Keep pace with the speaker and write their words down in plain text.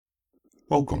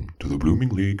Welcome to the Blooming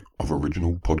League of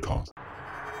Original Podcast.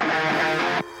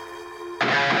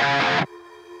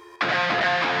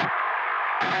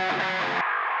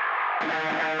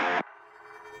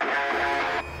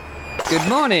 Good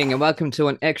morning and welcome to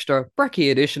an extra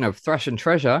Brecky edition of Thrush and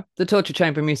Treasure, the Torture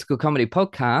Chamber musical comedy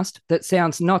podcast that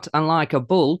sounds not unlike a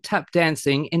bull tap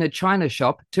dancing in a china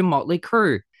shop to Motley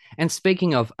Crue. And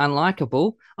speaking of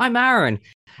unlikable, I'm Aaron,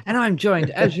 and I'm joined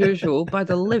as usual by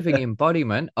the living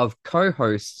embodiment of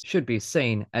co-hosts should be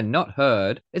seen and not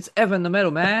heard. It's Evan the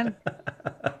Metal Man.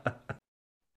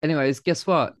 Anyways, guess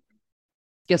what?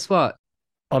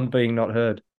 I'm being not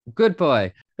heard. Good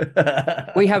boy.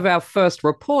 We have our first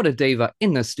reporter diva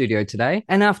in the studio today,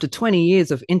 and after 20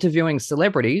 years of interviewing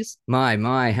celebrities,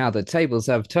 my, how the tables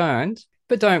have turned.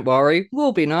 But don't worry,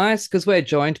 we'll be nice because we're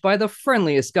joined by the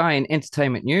friendliest guy in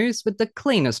entertainment news with the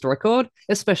cleanest record,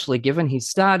 especially given he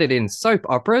started in soap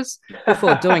operas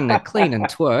before doing the clean and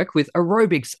twerk with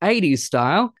aerobics 80s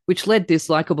style, which led this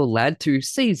likable lad to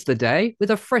seize the day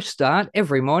with a fresh start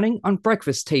every morning on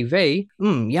breakfast TV,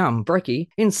 yum, brekkie,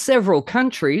 in several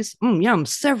countries, yum,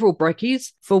 several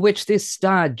brekkies, for which this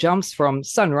star jumps from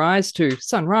sunrise to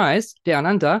sunrise, down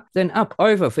under, then up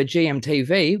over for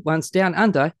GMTV once down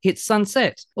under hits sunset,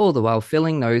 all the while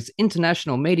filling those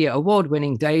international media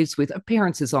award-winning days with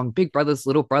appearances on Big Brother's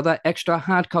Little Brother, Extra,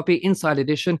 Hard Copy, Inside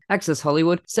Edition, Access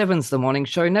Hollywood, Seven's The Morning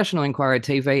Show, National Enquirer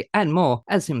TV, and more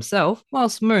as himself,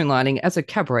 whilst moonlighting as a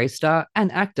cabaret star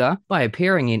and actor by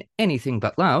appearing in Anything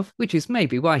But Love, which is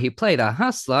maybe why he played a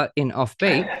hustler in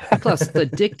Offbeat, plus The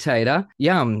Dictator,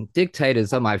 yum,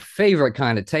 dictators are my favorite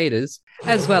kind of taters,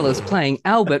 as well as playing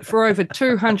Albert for over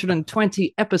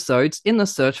 220 episodes in The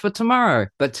Search for Tomorrow.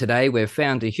 But today we've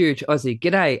found a huge Aussie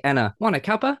g'day and a want a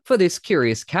cuppa for this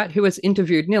curious cat who has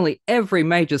interviewed nearly every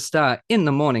major star in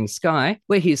the morning sky,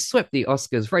 where he's swept the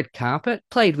Oscars red carpet,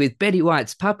 played with Betty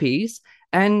White's puppies,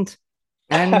 and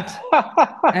oh,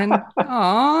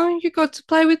 you got to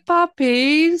play with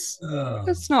puppies.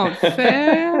 That's not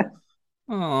fair.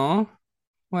 Oh,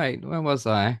 wait, where was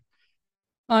I?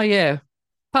 Oh yeah,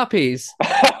 puppies.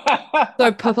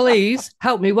 So please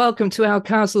help me welcome to our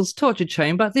castle's torture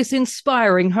chamber this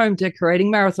inspiring home decorating,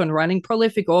 marathon running,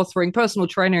 prolific authoring, personal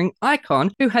training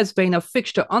icon who has been a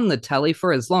fixture on the tally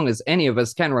for as long as any of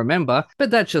us can remember.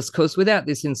 But that's just because without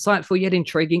this insightful yet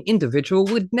intriguing individual,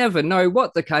 we'd never know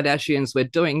what the Kardashians were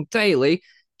doing daily.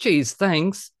 Geez,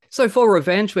 thanks. So for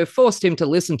revenge, we've forced him to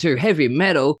listen to heavy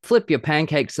metal, flip your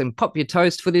pancakes and pop your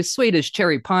toast for this Swedish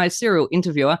cherry pie serial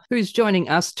interviewer who's joining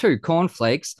us to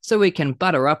cornflakes so we can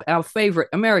butter up our favorite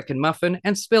American muffin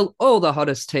and spill all the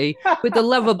hottest tea with the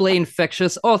lovably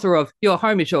infectious author of Your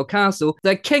Home is Your Castle,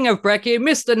 the king of brekkie,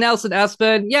 Mr. Nelson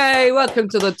Aspen. Yay, welcome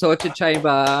to the torture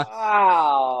chamber.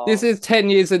 Wow. This is 10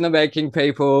 years in the making,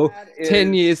 people.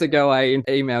 10 years ago, I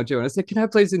emailed you and I said, can I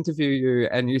please interview you?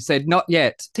 And you said, not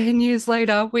yet. 10 years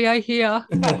later, we are here.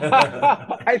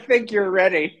 I think you're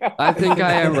ready. I think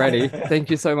I am ready.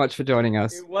 Thank you so much for joining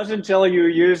us. It wasn't until you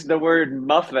used the word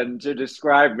muffin to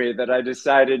describe me that I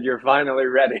decided you're finally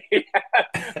ready.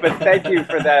 But thank you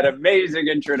for that amazing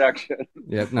introduction.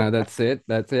 Yep, no, that's it.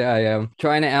 That's it. I am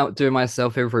trying to outdo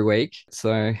myself every week.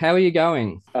 So how are you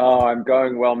going? Oh, I'm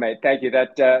going well, mate. Thank you.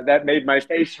 That made my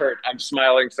face hurt. I'm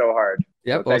smiling so hard.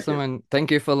 Yep, So awesome. And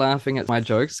thank you for laughing at my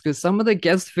jokes because some of the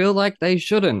guests feel like they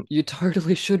shouldn't. You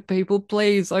totally should, people.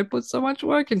 Please. I put so much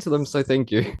work into them. So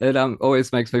thank you. It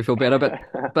always makes me feel better.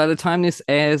 But by the time this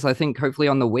airs, I think hopefully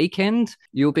on the weekend,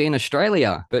 you'll be in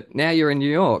Australia. But now you're in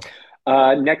New York.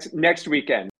 Next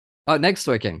weekend. Oh, next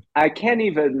weekend. I can't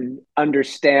even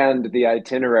understand the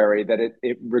itinerary that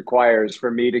it requires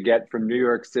for me to get from New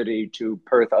York City to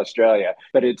Perth, Australia.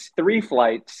 But it's 3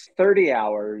 flights, 30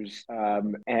 hours.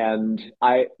 And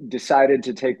I decided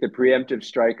to take the preemptive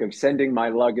strike of sending my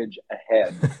luggage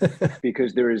ahead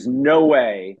because there is no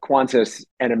way Qantas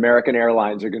and American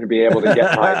Airlines are going to be able to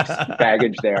get my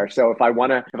baggage there. So if I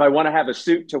want to have a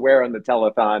suit to wear on the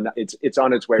telethon, it's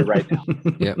on its way right now.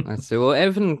 Yeah, that's it. Well,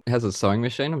 Evan has a sewing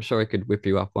machine. I'm sure I could whip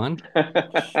you up one.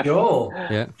 Sure.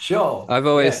 Yeah. Sure. I've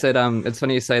always said, it's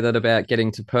funny you say that about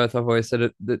getting to Perth. I've always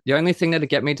said the only thing that'd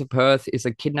get me to Perth is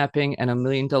a kidnapping and $1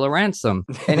 million ransom.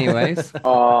 Anyways.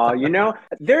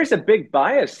 There's a big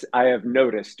bias I have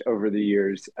noticed over the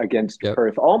years against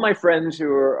Perth. All my friends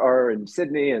who are in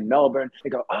Sydney and Melbourne,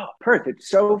 they go, oh, Perth, it's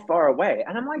so far away.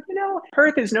 And I'm like,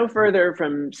 Perth is no further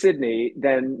from Sydney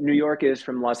than New York is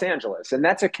from Los Angeles. And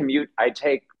that's a commute I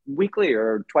take weekly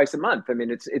or twice a month. I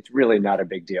mean, it's really not a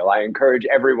big deal. I encourage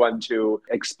everyone to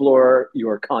explore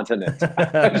your continent.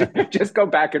 Just go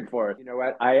back and forth. You know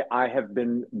what? I have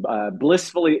been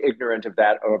blissfully ignorant of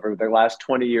that over the last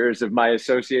 20 years of my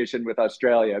association with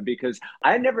Australia, because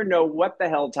I never know what the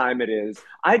hell time it is.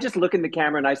 I just look in the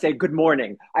camera and I say, good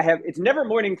morning. It's never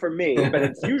morning for me, but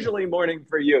it's usually morning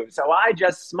for you. So I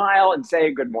just smile and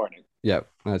say good morning. Yep,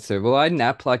 that's it. Well, I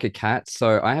nap like a cat,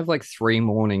 so I have like 3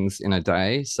 mornings in a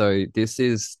day. So this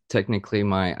is technically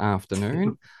my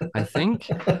afternoon, I think.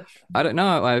 I don't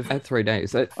know. I've had 3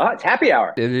 days. Oh, it's happy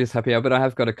hour. It is happy hour, but I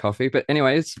have got a coffee. But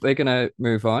anyways, we're going to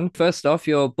move on. First off,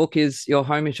 your book is Your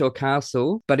Home is Your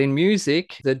Castle, but in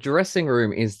music, the dressing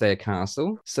room is their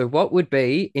castle. So what would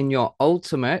be in your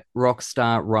ultimate rock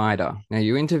star rider? Now,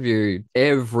 you interviewed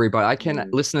everybody.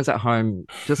 Listeners at home,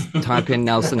 just type in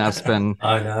Nelson Aspen.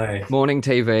 I know. Morning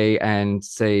TV and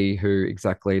see who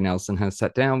exactly Nelson has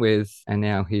sat down with, and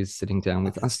now he's sitting down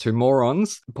with us 2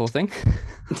 morons. Poor thing.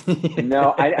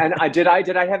 No, did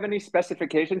I have any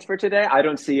specifications for today? I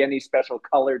don't see any special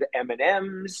colored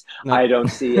M&Ms. No. I don't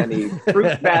see any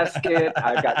fruit basket.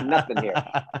 I've got nothing here.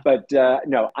 But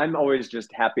no, I'm always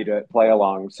just happy to play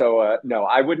along. So no,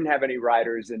 I wouldn't have any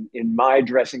riders in my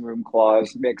dressing room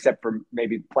clause, except for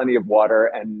maybe plenty of water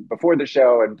and before the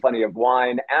show and plenty of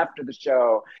wine after the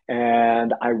show.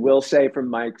 And I will say, from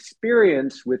my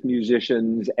experience with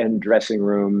musicians and dressing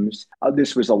rooms,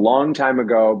 this was a long time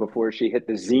ago before she hit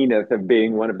the zenith of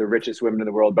being one of the richest women in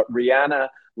the world. But Rihanna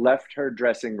left her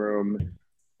dressing room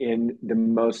in the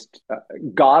most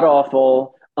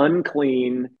god-awful,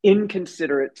 unclean,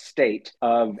 inconsiderate state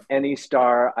of any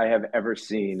star I have ever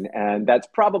seen. And that's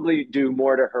probably due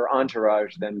more to her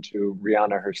entourage than to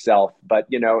Rihanna herself. But,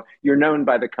 you know, you're known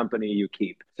by the company you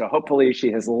keep. So hopefully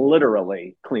she has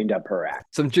literally cleaned up her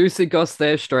act. Some juicy goss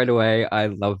there straight away. I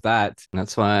love that. And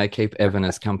that's why I keep Evan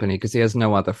as company, because he has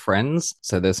no other friends.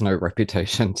 So there's no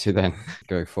reputation to then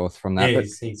go forth from that. Yeah,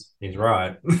 he's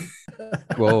right.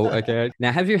 Well, okay.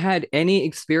 Now, have you had any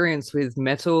experience with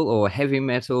metal or heavy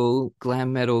metal,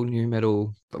 glam metal, new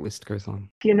metal? The list goes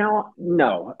on. You know,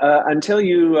 no. Until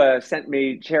you sent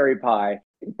me Cherry Pie.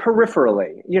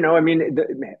 Peripherally, you know, I mean,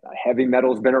 heavy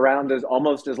metal's been around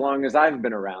almost as long as I've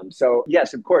been around. So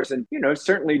yes, of course. And, you know,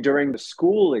 certainly during the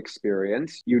school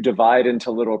experience, you divide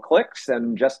into little cliques.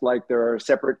 And just like there are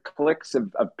separate cliques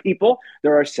of people,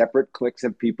 there are separate cliques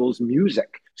of people's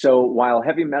music. So while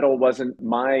heavy metal wasn't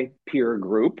my peer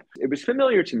group, it was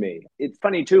familiar to me. It's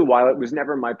funny, too, while it was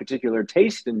never my particular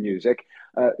taste in music,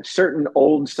 certain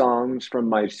old songs from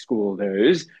my school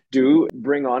days do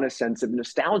bring on a sense of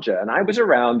nostalgia. And I was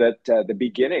around at the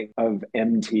beginning of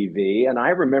MTV, and I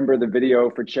remember the video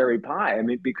for Cherry Pie. I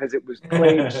mean, because it was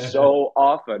played so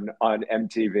often on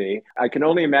MTV. I can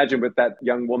only imagine what that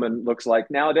young woman looks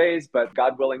like nowadays, but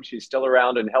God willing, she's still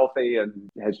around and healthy and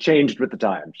has changed with the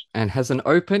times. And has an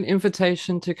open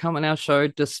invitation to come on our show,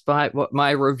 despite what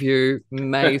my review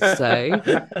may say.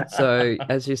 So,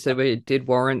 as you said, we did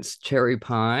Warrant's Cherry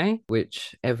Pie,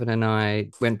 which Evan and I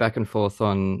went back and forth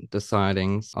on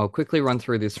deciding. I'll quickly run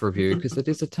through this review because it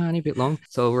is a tiny bit long,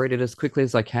 so I'll read it as quickly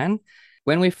as I can.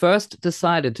 When we first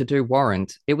decided to do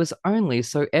Warrant, it was only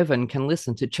so Evan can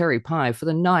listen to Cherry Pie for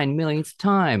the 9 millionth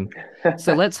time.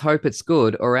 So let's hope it's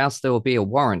good, or else there will be a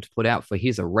warrant put out for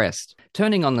his arrest.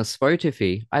 Turning on the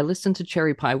Spotify, I listened to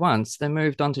Cherry Pie once, then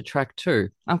moved on to track 2,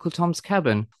 Uncle Tom's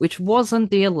Cabin, which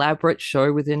wasn't the elaborate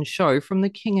show within show from The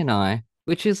King and I,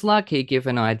 which is lucky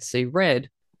given I'd see red,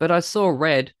 but I saw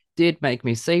red, did make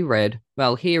me see red,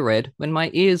 well, hear red, when my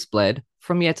ears bled,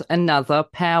 from yet another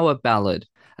power ballad.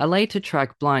 A later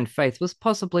track, Blind Faith, was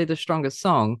possibly the strongest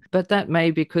song, but that may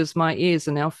because my ears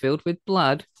are now filled with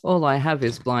blood. All I have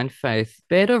is blind faith.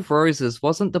 Bed of Roses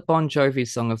wasn't the Bon Jovi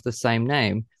song of the same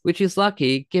name, which is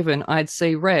lucky given I'd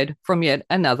see red from yet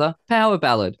another power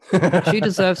ballad. She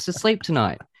deserves to sleep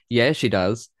tonight. Yeah, she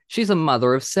does. She's a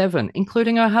mother of 7,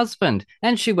 including her husband,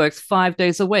 and she works 5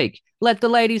 days a week. Let the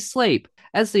lady sleep.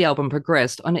 As the album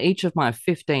progressed, on each of my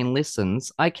 15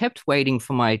 listens, I kept waiting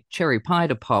for my Cherry Pie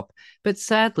to pop, but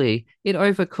sadly, it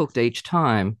overcooked each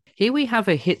time. Here we have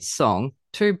a hit song,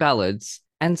 2 ballads,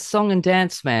 and Song and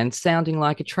Dance Man sounding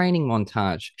like a training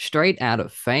montage, straight out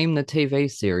of Fame the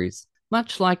TV series,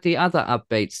 much like the other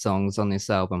upbeat songs on this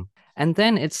album. And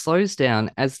then it slows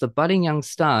down as the budding young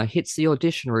star hits the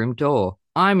audition room door.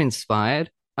 I'm inspired.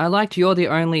 I liked You're the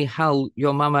Only Hell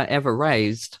Your Mama Ever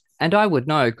Raised. And I would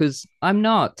know, because I'm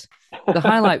not. The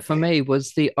highlight for me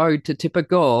was the ode to Tipper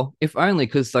Gore, if only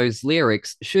because those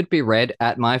lyrics should be read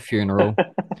at my funeral.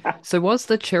 So was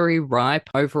the cherry ripe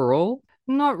overall?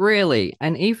 Not really.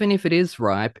 And even if it is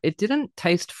ripe, it didn't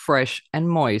taste fresh and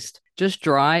moist, just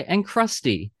dry and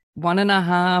crusty.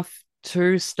 1.5,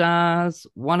 2 stars,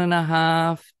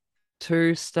 1.5,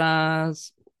 2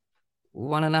 stars,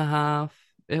 1.5.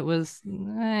 It was,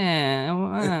 I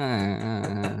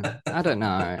don't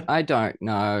know. I don't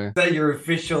know. Is that your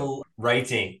official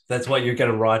rating? That's what you're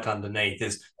going to write underneath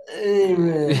is.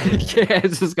 Yeah,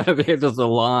 it's just gonna be just a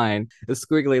line, a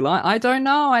squiggly line. I don't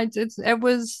know. I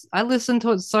listened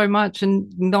to it so much,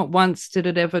 and not once did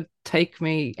it ever take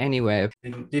me anywhere.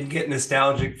 Didn't get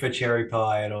nostalgic for Cherry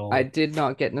Pie at all. I did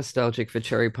not get nostalgic for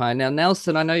Cherry Pie. Now,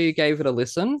 Nelson, I know you gave it a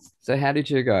listen. So how did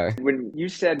you go? When you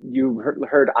said you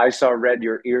heard I Saw Red,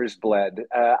 Your Ears Bled,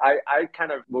 I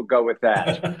kind of will go with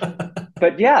that.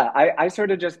 But yeah, I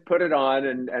sort of just put it on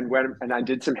and went and I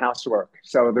did some housework.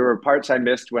 So there were parts I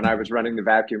missed when I was running the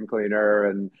vacuum cleaner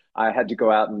and I had to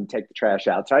go out and take the trash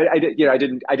out. So I did, I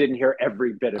didn't hear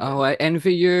every bit of it. Oh, I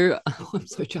envy you. Oh, I'm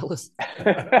so jealous.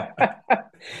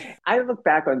 I look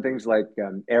back on things like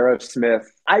Aerosmith.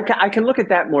 I can look at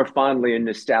that more fondly and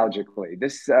nostalgically.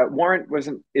 This Warrant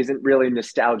isn't really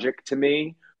nostalgic to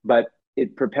me, but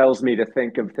it propels me to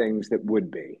think of things that would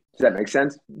be. Does that make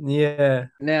sense? Yeah.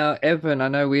 Now, Evan, I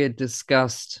know we had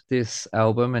discussed this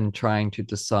album and trying to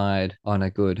decide on a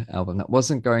good album that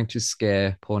wasn't going to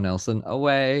scare poor Nelson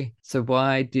away. So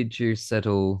why did you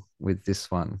settle with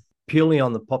this one? Purely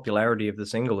on the popularity of the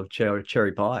single of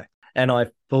Cherry Pie. And I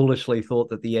foolishly thought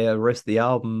that the rest of the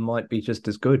album might be just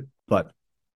as good, but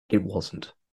it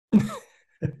wasn't.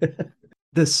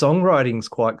 The songwriting's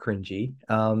quite cringy.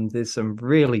 There's some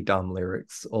really dumb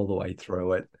lyrics all the way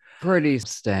through it. Pretty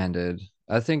standard.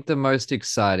 I think the most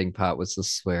exciting part was the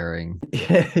swearing.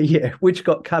 Yeah, which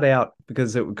got cut out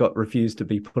because it got refused to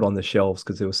be put on the shelves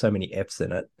because there were so many Fs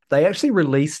in it. They actually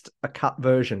released a cut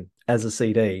version as a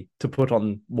CD to put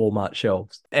on Walmart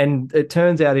shelves. And it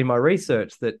turns out in my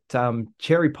research that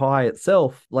Cherry Pie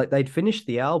itself, like they'd finished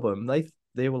the album,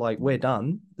 they were like, we're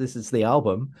done. This is the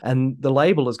album. And the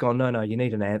label has gone, no, you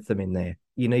need an anthem in there.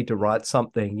 You need to write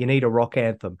something. You need a rock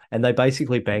anthem. And they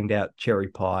basically banged out Cherry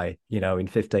Pie, in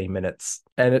 15 minutes.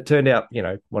 And it turned out,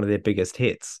 one of their biggest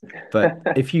hits. But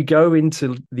if you go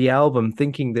into the album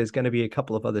thinking there's going to be a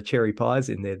couple of other Cherry Pies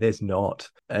in there, there's not.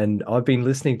 And I've been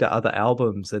listening to other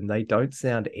albums and they don't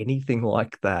sound anything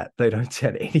like that. They don't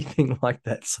sound anything like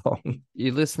that song.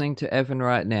 You're listening to Evan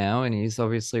right now, and he's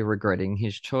obviously regretting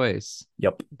his choice.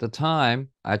 Yep. At the time,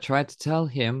 I tried to tell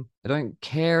him, I don't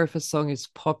care if a song is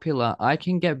popular. I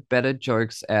can get better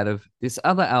jokes out of this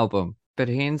other album. But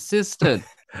he insisted.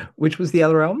 Which was the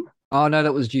other album? Oh, no,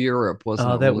 that was Europe,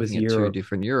 wasn't it? That was Europe. Two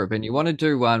different Europe. And you want to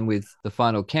do one with the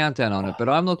Final Countdown on it, but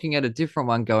I'm looking at a different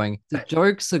one going, the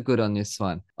jokes are good on this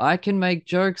one. I can make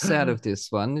jokes out of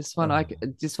this one. This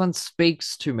one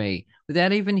speaks to me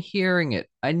without even hearing it.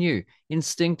 I knew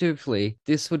instinctively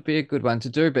this would be a good one to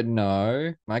do, but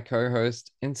no, my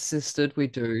co-host insisted we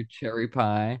do Cherry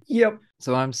Pie. Yep.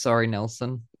 So I'm sorry,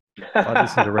 Nelson. I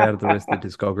listened around the rest of the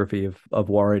discography of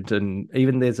Warrant, and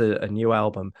even there's a new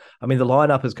album. I mean, the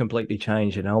lineup has completely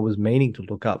changed, and I was meaning to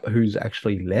look up who's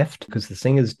actually left because the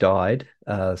singer's died.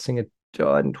 Singer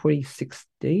died in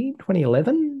 2016,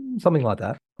 2011, something like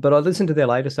that. But I listened to their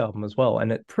latest album as well,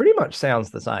 and it pretty much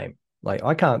sounds the same. Like,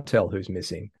 I can't tell who's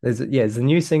missing. There's a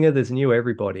new singer, there's a new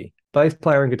everybody. Bass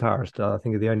player and guitarist, I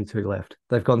think, are the only two left.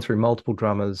 They've gone through multiple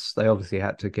drummers. They obviously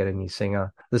had to get a new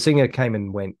singer. The singer came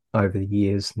and went over the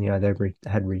years. They've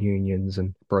had reunions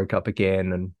and broke up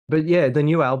again. But yeah, the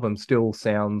new album still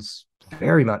sounds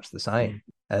very much the same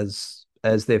as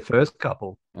their first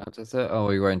couple. Oh,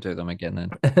 we won't do them again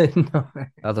then. No.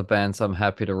 Other bands I'm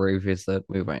happy to revisit.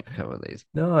 We won't cover these.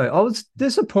 No, I was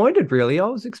disappointed, really. I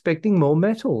was expecting more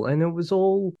metal, and it was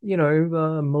all,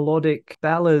 melodic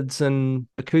ballads and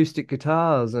acoustic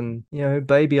guitars and,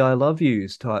 Baby I Love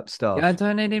Yous type stuff. Yeah, I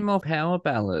don't need any more power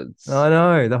ballads. I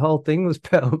know. The whole thing was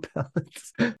power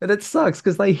ballads. And it sucks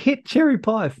because they hit Cherry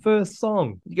Pie first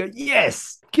song. You go,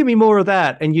 yes, give me more of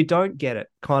that. And you don't get it.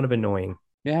 Kind of annoying.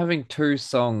 Yeah, having two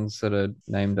songs that are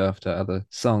named after other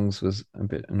songs was a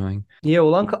bit annoying. Yeah,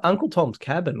 well, Uncle Tom's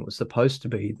Cabin was supposed to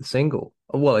be the single.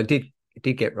 Well, it did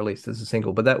get released as a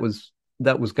single, but that was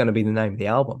going to be the name of the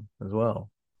album as well.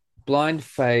 Blind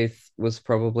Faith was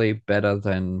probably better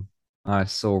than I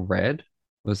Saw Red.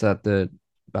 Was that the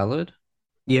ballad?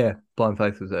 Yeah, Blind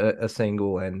Faith was a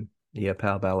single and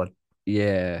power ballad.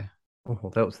 Yeah.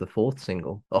 Oh, that was the fourth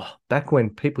single. Oh, back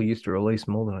when people used to release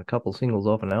more than a couple singles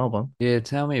off an album. Yeah,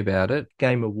 tell me about it.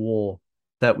 Game of War.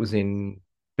 That was in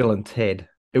Bill and Ted.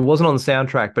 It wasn't on the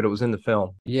soundtrack, but it was in the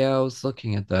film. Yeah, I was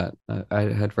looking at that. I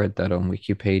had read that on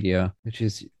Wikipedia, which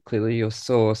is clearly your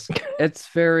source. It's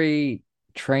very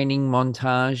training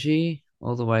montage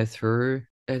all the way through.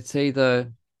 It's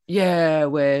either, yeah,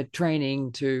 we're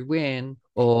training to win,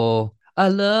 or I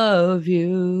love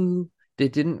you. There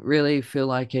didn't really feel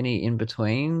like any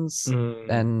in-betweens.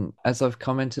 And as I've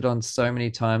commented on so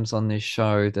many times on this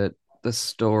show, that the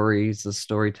stories, the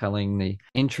storytelling, the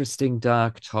interesting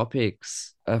dark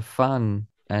topics are fun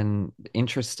and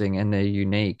interesting, and they're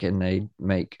unique, and they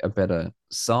make a better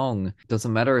song.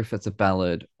 Doesn't matter if it's a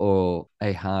ballad or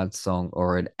a hard song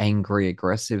or an angry,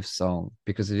 aggressive song,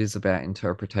 because it is about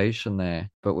interpretation there.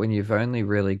 But when you've only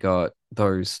really got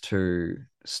those two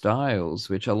styles,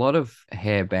 which a lot of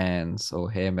hair bands or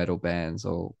hair metal bands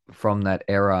or from that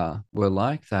era were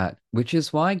like that, which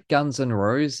is why Guns N'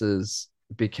 Roses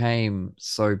became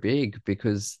so big,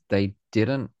 because they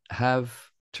didn't have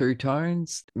two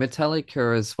tones.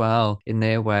 Metallica as well, in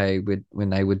their way, when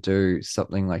they would do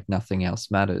something like Nothing Else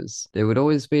Matters, there would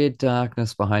always be a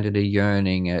darkness behind it, a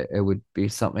yearning. It would be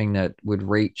something that would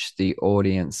reach the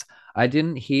audience. I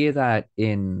didn't hear that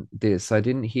in this. I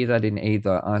didn't hear that in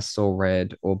either I Saw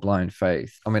Red or Blind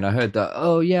Faith. I mean, I heard that,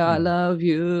 oh yeah, I love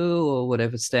you, or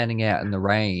whatever, standing out in the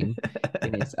rain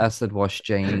in his acid wash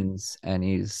jeans and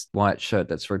his white shirt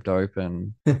that's ripped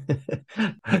open.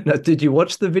 Now, did you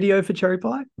watch the video for Cherry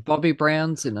Pie? Bobby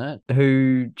Brown's in it.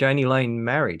 Who Janie Lane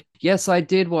married. Yes, I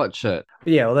did watch it.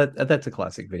 Yeah, well, that's a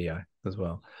classic video as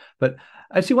well. But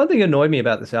actually, one thing annoyed me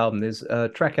about this album, there's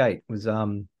track 8 was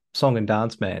Song and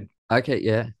Dance Man. Okay,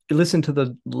 yeah. You listen to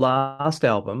the last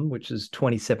album, which is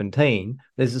 2017.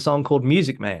 There's a song called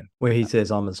Music Man where he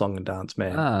says, I'm a song and dance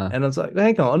man. And I was like,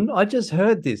 hang on, I just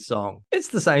heard this song. It's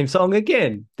the same song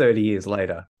again 30 years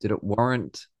later. Did it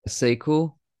warrant a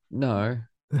sequel? No.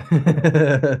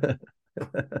 But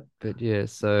yeah,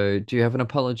 so do you have an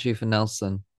apology for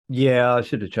Nelson? Yeah, I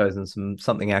should have chosen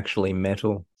something actually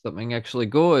metal. Something actually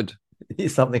good.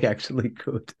 Something actually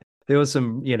good. There was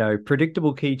some,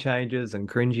 predictable key changes and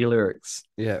cringy lyrics.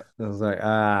 Yeah. I was like,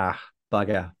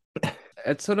 bugger.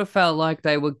 It sort of felt like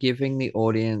they were giving the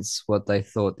audience what they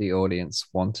thought the audience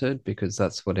wanted, because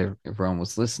that's what everyone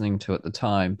was listening to at the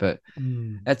time. But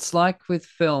it's like with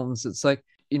films, it's like,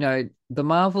 the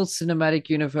Marvel Cinematic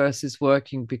Universe is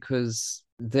working because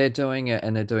they're doing it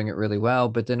and they're doing it really well.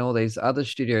 But then all these other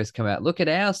studios come out, look at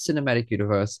our cinematic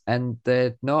universe, and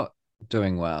they're not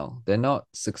doing well. They're not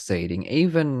succeeding.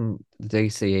 Even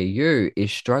DCEU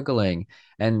is struggling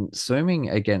and swimming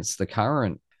against the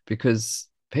current, because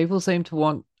people seem to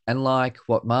want and like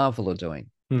what Marvel are doing.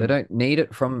 They don't need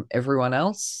it from everyone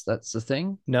else. That's the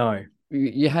thing. No.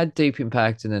 You had Deep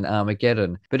Impact and then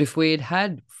Armageddon, but if we had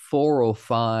had 4 or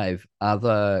 5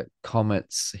 other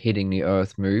comets hitting the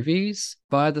Earth movies,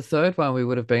 by the third one we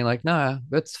would have been like, no,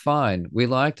 that's fine. We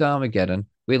liked Armageddon.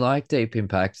 We like Deep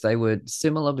Impact. They were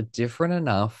similar but different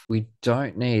enough. We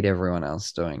don't need everyone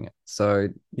else doing it. So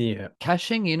yeah,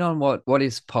 cashing in on what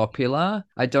is popular,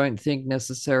 I don't think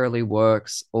necessarily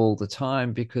works all the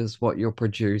time, because what you're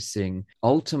producing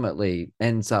ultimately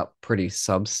ends up pretty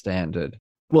substandard.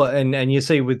 Well, and you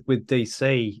see with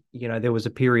DC, there was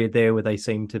a period there where they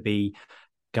seemed to be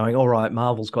going, all right,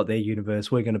 Marvel's got their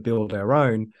universe, we're going to build our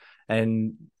own,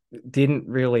 and didn't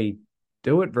really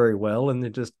do it very well, and they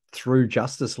just threw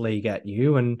Justice League at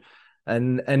you, and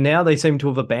now they seem to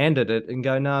have abandoned it and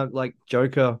go, no, like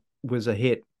Joker was a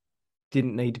hit,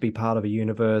 didn't need to be part of a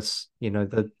universe.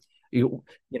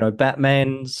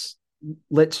 Batman's,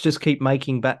 let's just keep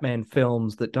making Batman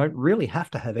films that don't really have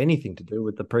to have anything to do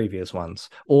with the previous ones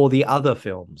or the other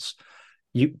films.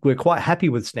 We're quite happy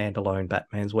with standalone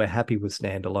Batmans. We're happy with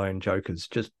standalone Jokers.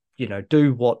 Just,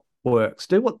 do what works.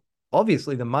 Do what,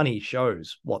 obviously the money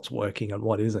shows what's working and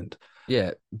what isn't.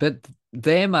 Yeah, but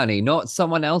their money, not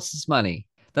someone else's money.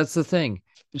 That's the thing.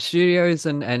 Studios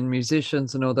and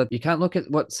musicians and all that, you can't look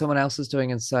at what someone else is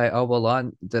doing and say, oh, well,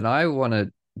 I want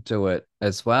to do it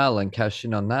as well and cash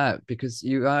in on that, because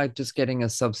you are just getting a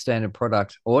substandard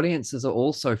product. Audiences are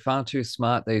also far too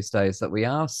smart these days that we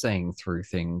are seeing through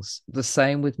things. The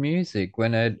same with music.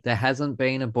 When there hasn't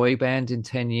been a boy band in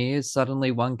 10 years,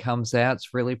 suddenly one comes out,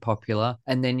 it's really popular,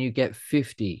 and then you get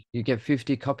 50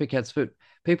 copycats. But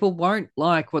people won't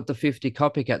like what the 50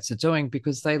 copycats are doing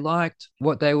because they liked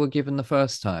what they were given the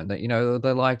first time. That,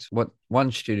 they liked what one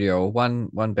studio or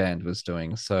one band was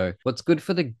doing. So what's good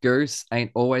for the goose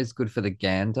ain't always good for the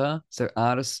gander. So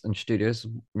artists and studios,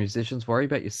 musicians, worry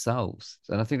about yourselves.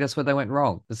 And I think that's where they went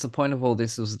wrong. That's the point of all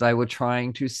this, was they were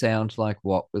trying to sound like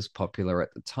what was popular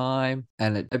at the time,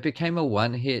 and it became a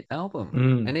one-hit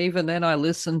album. And even then, I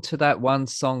listened to that one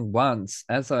song once,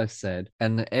 as I said,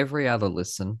 and every other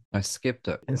listen, I skipped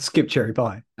it. And skip Cherry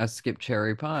Pie. I skipped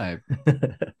Cherry Pie.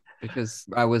 because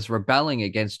I was rebelling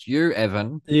against you,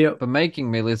 Evan, Yep. for making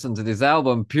me listen to this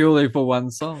album purely for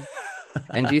one song.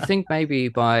 And do you think maybe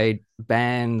by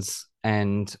bands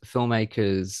and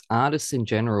filmmakers, artists in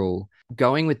general,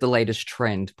 going with the latest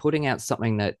trend, putting out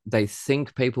something that they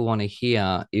think people want to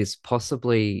hear is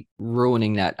possibly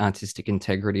ruining that artistic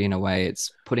integrity in a way?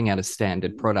 It's putting out a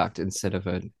standard product instead of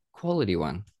a quality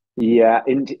one. Yeah,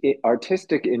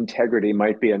 artistic integrity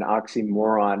might be an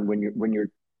oxymoron when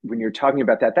you're talking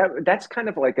about that. That's kind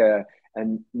of like a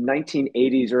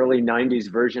 1980s, early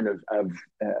 90s version of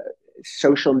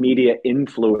social media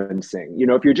influencing.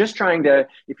 If you're just trying to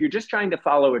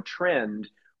follow a trend,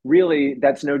 really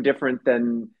that's no different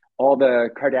than all the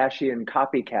Kardashian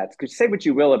copycats. Because say what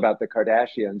you will about the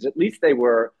Kardashians, at least they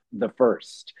were the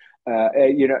first.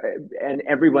 And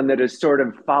everyone that has sort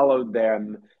of followed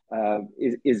them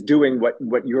is doing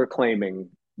what you're claiming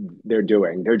they're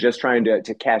doing. They're just trying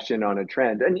to cash in on a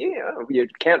trend, and you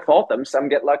can't fault them. Some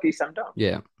get lucky, some don't.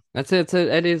 Yeah. That's it.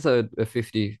 It is a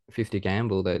 50-50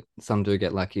 gamble that some do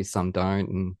get lucky, some don't,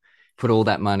 and put all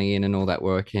that money in and all that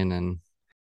work in. And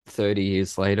 30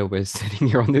 years later, we're sitting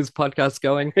here on this podcast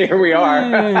going, Here we are.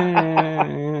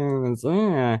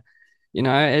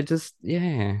 It just,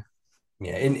 yeah.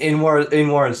 Yeah, in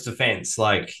Warren's defense,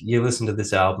 like you listen to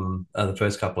this album, the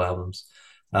first couple albums,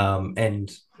 and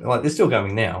like they're still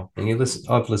going now. And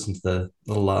I've listened to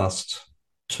the last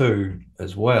two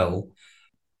as well.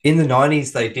 In the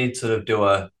 90s, they did sort of do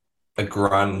a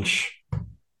grunge,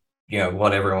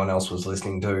 what everyone else was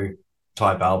listening to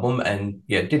type album, and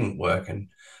yeah, it didn't work. And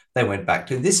they went back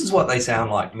to this is what they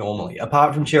sound like normally,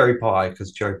 apart from Cherry Pie,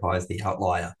 because Cherry Pie is the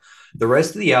outlier. The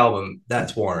rest of the album,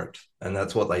 that's Warrant, and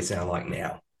that's what they sound like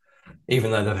now,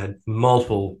 even though they've had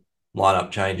multiple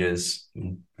lineup changes.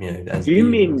 Do you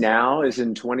mean now, as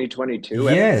in 2022?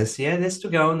 Yes, yeah, they're still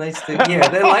going. Their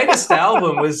latest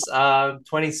album was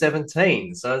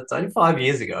 2017, so it's only 5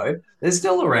 years ago. They're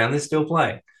still around. They're still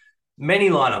playing. Many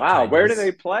lineup. Wow, changes. Where do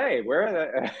they play? Where are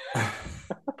they?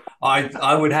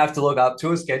 I would have to look up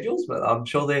tour schedules, but I'm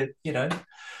sure they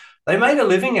made a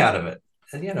living out of it,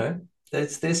 and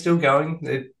they're still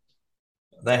going.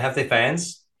 They have their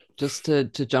fans. Just to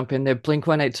jump in there,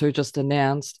 Blink-182 just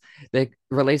announced they're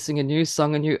releasing a new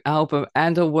song, a new album,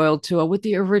 and a world tour with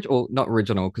the original, not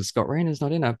original because Scott Rayner's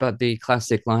not in it, but the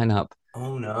classic lineup.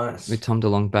 Oh, nice. With Tom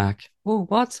DeLonge back. Oh,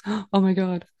 what? Oh my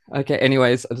God. Okay,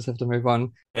 anyways, I just have to move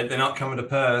on. But they're not coming to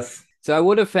Perth. So I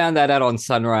would have found that out on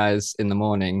Sunrise in the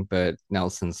morning, but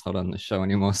Nelson's not on the show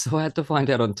anymore, so I had to find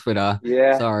out on Twitter.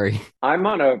 Yeah. Sorry. I'm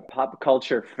on a pop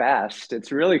culture fast.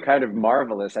 It's really kind of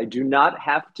marvelous. I do not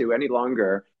have to any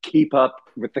longer keep up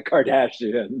with the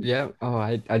Kardashians. Yeah. Oh,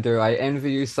 I do. I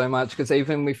envy you so much because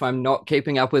even if I'm not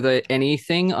keeping up with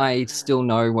anything, I still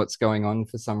know what's going on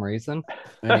for some reason.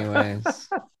 Anyways.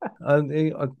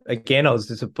 Again, I was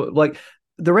disappointed. Like,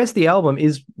 the rest of the album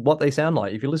is what they sound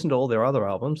like. If you listen to all their other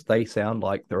albums, they sound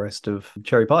like the rest of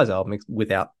Cherry Pie's album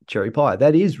without Cherry Pie.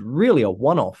 That is really a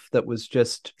one-off that was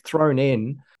just thrown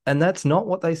in, and that's not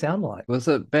what they sound like. Was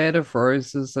it Bed of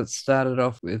Roses that started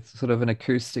off with sort of an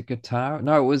acoustic guitar?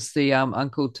 No, it was the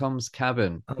Uncle Tom's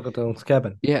Cabin. Uncle Tom's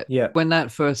Cabin. Yeah. Yeah. When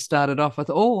that first started off, I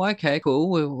thought, oh, okay,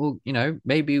 cool. We'll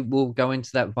maybe we'll go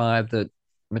into that vibe that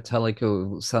Metallica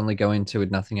will suddenly go into with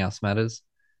Nothing Else Matters.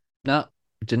 No,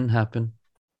 it didn't happen.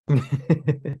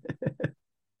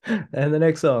 And the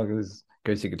next song is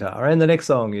acoustic guitar, and the next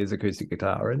song is acoustic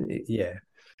guitar, and yeah.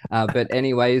 But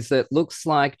anyways, it looks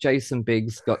like Jason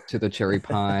Biggs got to the Cherry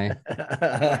Pie.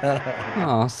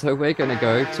 So we're going to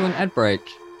go to an ad break.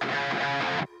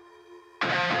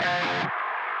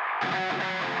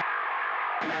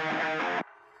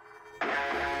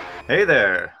 Hey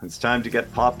there, it's time to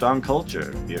get popped on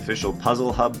Culture, the official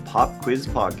Puzzle Hub pop quiz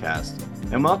podcast,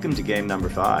 and welcome to game number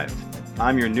 5.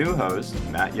 I'm your new host,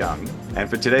 Matt Young, and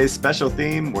for today's special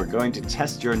theme, we're going to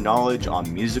test your knowledge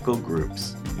on musical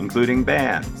groups, including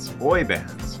bands, boy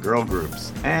bands, girl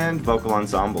groups, and vocal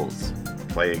ensembles.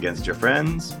 Play against your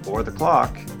friends or the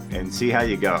clock and see how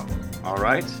you go. All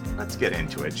right, let's get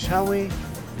into it, shall we?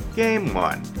 Game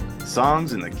 1,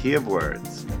 songs in the key of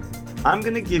words. I'm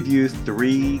going to give you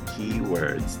 3 key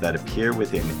words that appear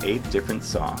within 8 different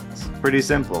songs. Pretty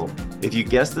simple. If you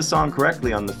guess the song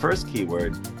correctly on the first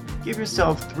keyword, give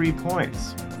yourself 3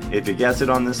 points. If you guess it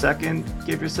on the second,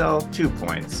 give yourself 2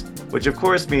 points, which of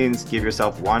course means give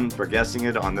yourself 1 for guessing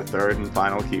it on the third and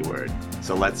final keyword.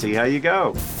 So let's see how you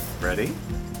go. Ready?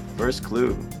 First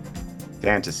clue.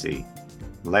 Fantasy.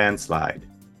 Landslide.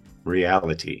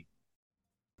 Reality.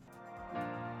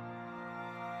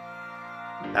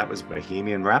 That was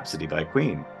Bohemian Rhapsody by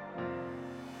Queen.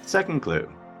 Second clue.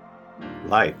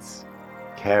 Lights.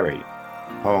 Carrie.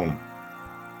 Home.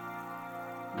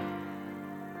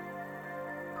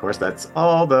 course, that's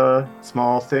All the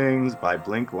Small Things by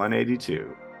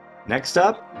Blink-182. Next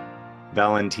up,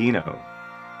 Valentino,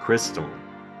 Crystal,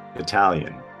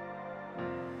 Italian.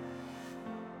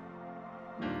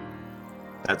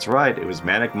 That's right, it was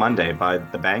Manic Monday by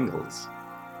the Bangles.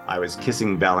 I was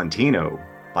kissing Valentino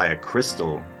by a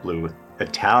crystal blue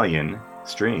Italian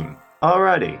stream.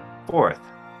 Alrighty, fourth,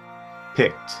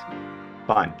 Picked,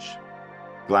 Bunch,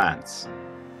 Glance.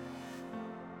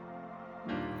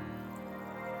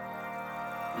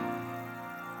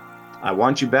 I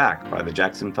Want You Back by the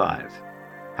Jackson 5.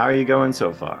 How are you going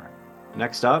so far?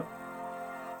 Next up,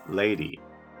 Lady,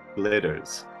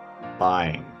 Glitters,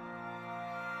 Buying.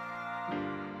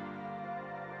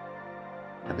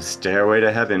 Have a Stairway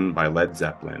to Heaven by Led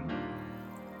Zeppelin.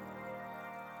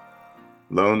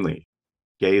 Lonely,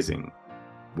 Gazing,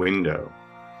 Window.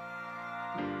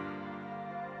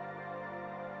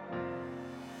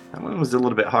 That one was a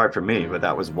little bit hard for me, but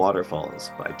that was Waterfalls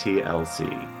by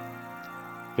TLC.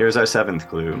 Here's our seventh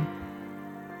clue.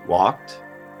 Walked,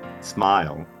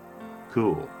 Smile,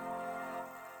 Cool.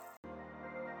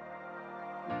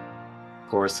 Of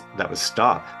course, that was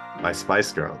Stop by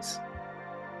Spice Girls.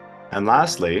 And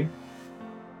lastly,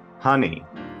 Honey,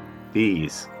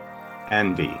 Bees,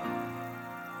 Envy.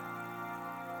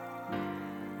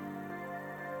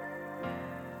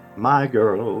 My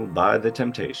Girl by The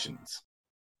Temptations.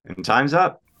 And time's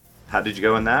up. How did you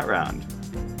go in that round?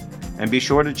 And be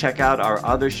sure to check out our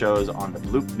other shows on the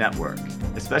Bloop Network,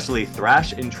 especially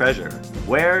Thrash and Treasure,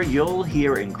 where you'll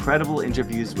hear incredible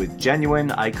interviews with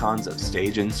genuine icons of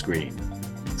stage and screen.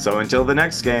 So until the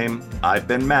next game, I've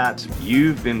been Matt,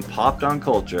 you've been Popped on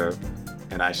Culture,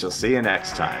 and I shall see you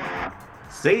next time.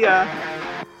 See ya!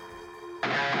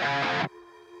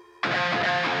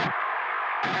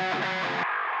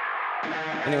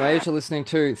 Anyways, you're listening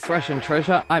to Thrash and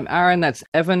Treasure. I'm Aaron, that's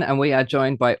Evan, and we are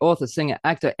joined by author, singer,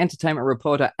 actor, entertainment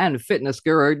reporter, and fitness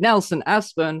guru, Nelson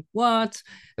Aspen. What?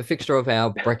 A fixture of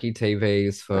our Brekkie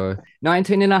TVs for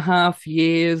 19 and a half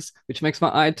years, which makes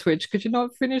my eye twitch. Could you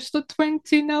not finish the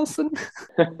 20, Nelson?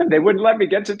 They wouldn't let me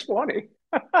get to 20.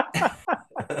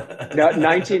 No,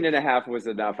 19 and a half was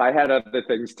enough. I had other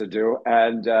things to do.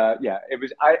 And it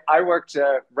was, I worked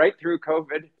right through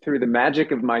COVID, through the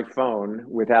magic of my phone,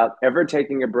 without ever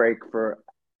taking a break for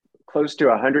close to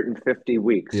 150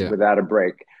 weeks without a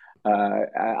break.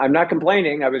 I'm not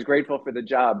complaining. I was grateful for the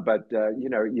job, but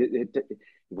it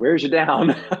wears you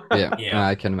down. Yeah,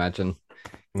 I can imagine.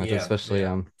 Especially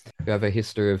you have a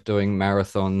history of doing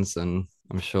marathons, and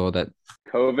I'm sure that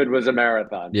COVID was a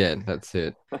marathon. Yeah, that's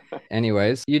it.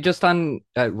 Anyways, you just done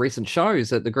recent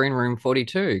shows at the Green Room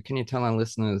 42. Can you tell our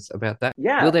listeners about that?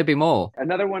 Yeah. Will there be more?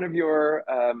 Another one of your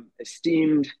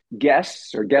esteemed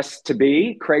guests or guests to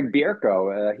be, Craig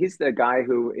Bierko. He's the guy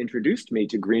who introduced me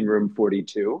to Green Room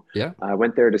 42. Yeah. I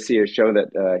went there to see a show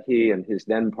that he and his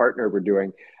then partner were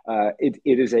doing. It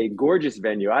is a gorgeous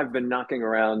venue. I've been knocking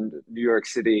around New York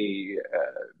City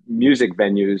music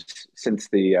venues since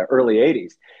the early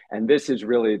 80s. And this is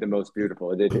really the most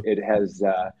beautiful. It has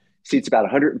seats about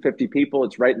 150 people.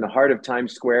 It's right in the heart of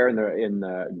Times Square in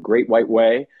the Great White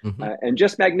Way, and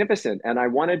just magnificent. And I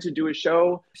wanted to do a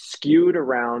show skewed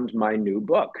around my new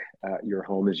book, Your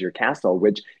Home is Your Castle,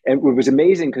 and it was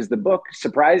amazing because the book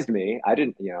surprised me. I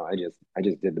didn't, I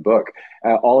just did the book.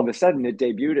 All of a sudden, it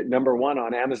debuted at #1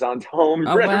 on Amazon's home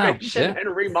renovation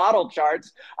and remodel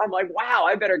charts. I'm like, wow,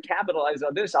 I better capitalize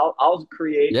on this. I'll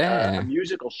create a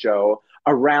musical show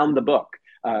around the book.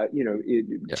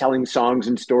 Telling songs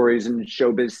and stories and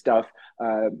showbiz stuff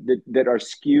that are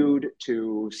skewed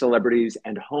to celebrities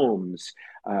and homes.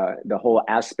 The whole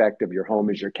aspect of your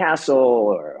home is your castle,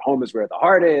 or home is where the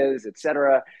heart is,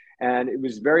 etc. And it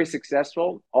was very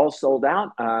successful, all sold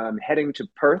out. I'm heading to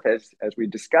Perth as we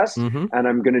discussed, and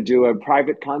I'm going to do a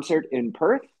private concert in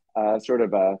Perth, sort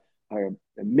of a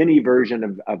mini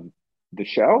version of the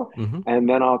show, and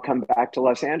then I'll come back to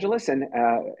Los Angeles and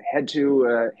head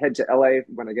to LA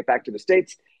when I get back to the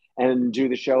States and do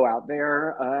the show out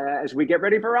there as we get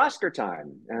ready for Oscar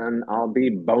time. And I'll be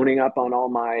boning up on all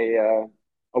my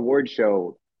award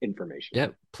show information.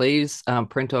 Yep. Please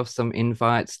print off some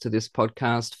invites to this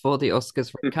podcast for the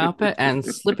Oscars red carpet and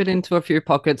slip it into a few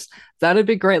pockets. That'd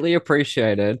be greatly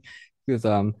appreciated. Because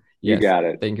you got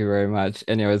it. Thank you very much.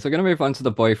 Anyways, we're going to move on to The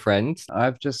Boyfriend.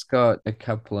 I've just got a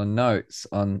couple of notes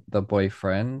on The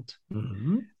Boyfriend.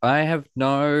 I have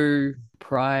no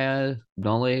prior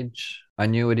knowledge. I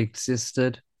knew it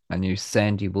existed. I knew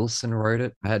Sandy Wilson wrote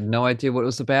it. I had no idea what it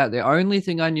was about. The only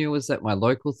thing I knew was that my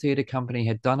local theatre company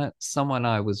had done it. Someone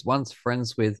I was once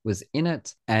friends with was in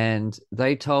it, and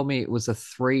they told me it was a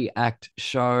 3-act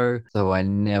show, so I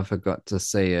never got to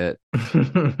see it.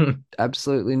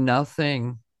 Absolutely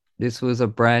nothing. This was a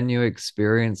brand new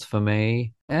experience for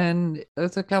me. And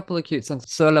there's a couple of cute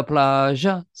songs. Sur la plage,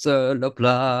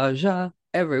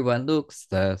 everyone looks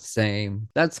the same.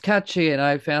 That's catchy, and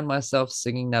I found myself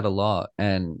singing that a lot.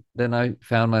 And then I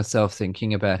found myself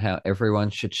thinking about how everyone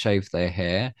should shave their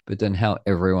hair, but then how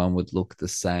everyone would look the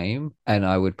same. And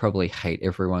I would probably hate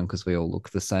everyone because we all look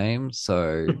the same.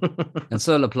 So, and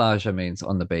sur la plage means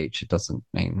on the beach. It doesn't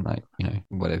mean like,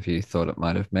 whatever you thought it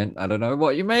might have meant. I don't know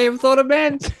what you may have thought it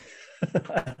meant.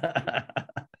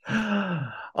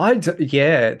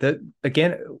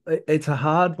 Again, it's a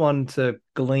hard one to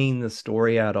glean the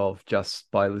story out of just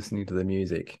by listening to the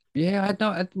music. Yeah, I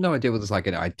had no idea it was like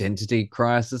an identity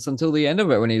crisis until the end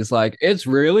of it when he's like, it's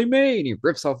really me. And he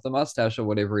rips off the mustache or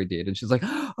whatever he did. And she's like,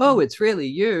 oh, it's really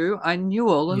you. I knew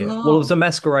all along. Well, it was a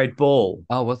masquerade ball.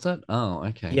 Oh, what's that? Oh,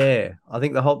 okay. Yeah, I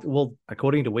think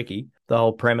according to Wiki, the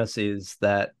whole premise is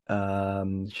that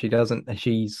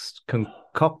she's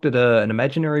concocted an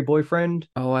imaginary boyfriend.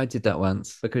 Oh, I did that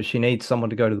once. Because she needs someone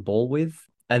to go to the ball with,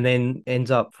 and then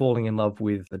ends up falling in love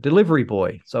with a delivery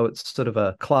boy. So it's sort of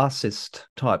a classist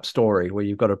type story where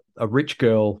you've got a rich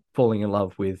girl falling in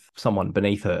love with someone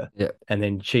beneath her. Yeah. And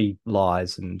then she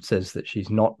lies and says that she's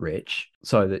not rich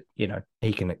so that,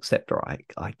 he can accept her,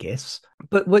 I guess.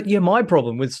 But my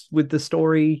problem with the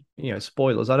story,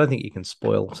 spoilers, I don't think you can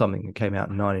spoil something that came out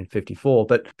in 1954,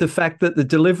 but the fact that the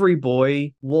delivery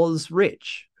boy was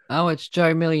rich. Oh, it's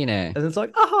Joe Millionaire. And it's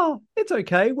like, it's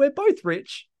okay. We're both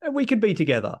rich and we can be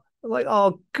together. I'm like,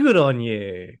 oh, good on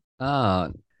you.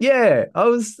 Oh. Yeah, I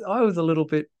was a little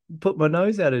bit put my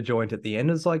nose out of joint at the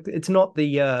end. It's like, it's not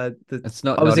it's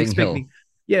not I was Notting expecting. Hill.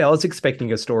 Yeah, I was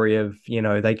expecting a story of,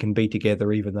 they can be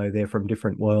together even though they're from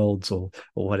different worlds or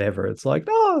whatever. It's like,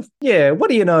 oh, yeah, what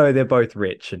do you know? They're both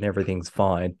rich and everything's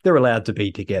fine. They're allowed to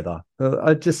be together.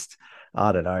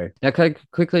 I don't know. Now, can I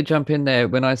quickly jump in there?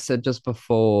 When I said just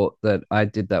before that I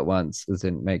did that once, as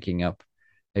in making up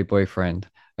a boyfriend,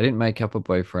 I didn't make up a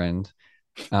boyfriend.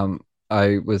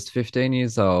 I was 15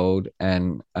 years old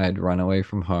and I'd run away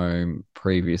from home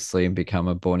previously and become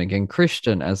a born-again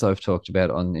Christian, as I've talked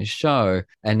about on this show.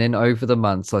 And then over the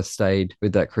months, I stayed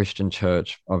with that Christian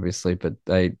church, obviously, but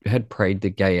they had prayed the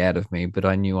gay out of me, but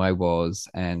I knew I was,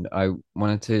 and I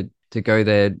wanted to go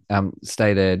there,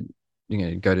 stay there,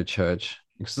 go to church,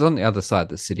 because it's on the other side of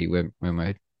the city where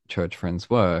my church friends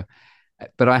were.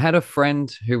 But I had a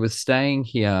friend who was staying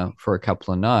here for a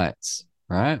couple of nights,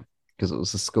 right? Because it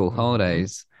was the school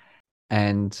holidays.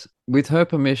 And with her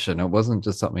permission, it wasn't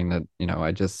just something that,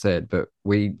 I just said, but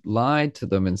we lied to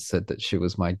them and said that she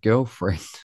was my girlfriend.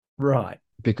 Right.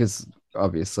 Because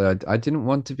obviously I didn't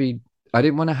want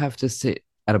to have to sit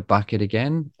at a bucket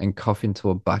again and cough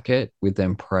into a bucket with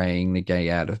them praying the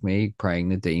gay out of me, praying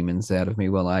the demons out of me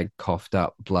while I coughed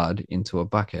up blood into a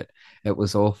bucket. It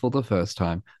was awful the first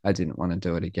time. I didn't want to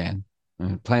do it again.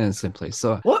 Plain and simply.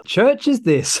 So, what church is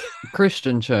this?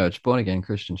 Christian church, born again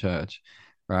Christian church,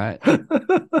 right?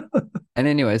 And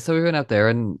anyway, so we went up there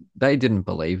and they didn't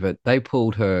believe it. They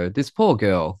pulled her, this poor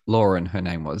girl, Lauren, her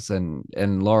name was. And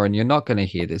Lauren, you're not going to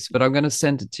hear this, but I'm going to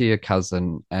send it to your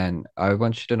cousin. And I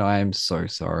want you to know I am so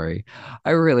sorry.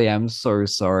 I really am so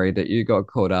sorry that you got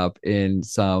caught up in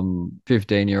some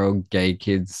 15-year-old gay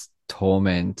kid's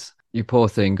torment. You poor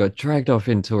thing got dragged off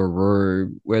into a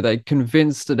room where they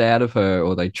convinced it out of her,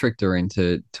 or they tricked her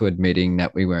into admitting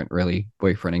that we weren't really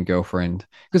boyfriend and girlfriend,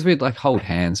 because we'd like hold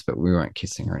hands, but we weren't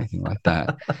kissing or anything like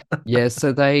that. Yeah,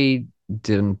 so they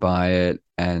didn't buy it,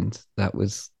 and that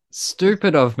was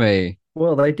stupid of me.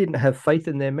 Well, they didn't have faith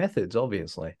in their methods,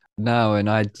 obviously. No, and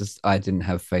I didn't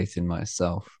have faith in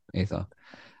myself either.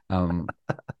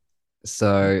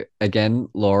 So again,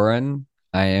 Lauren,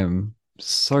 I am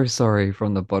so sorry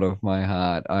from the bottom of my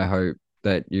heart. I hope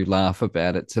that you laugh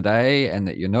about it today and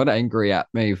that you're not angry at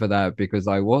me for that, because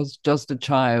I was just a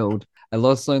child, a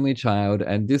lost, lonely child.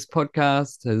 And this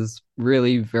podcast has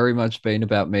really very much been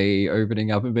about me opening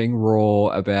up and being raw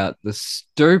about the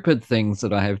stupid things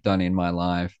that I have done in my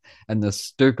life and the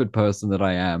stupid person that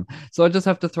I am. So I just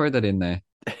have to throw that in there.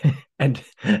 and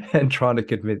trying to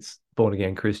convince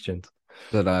born-again Christians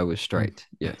that I was straight.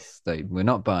 Yes, they were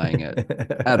not buying it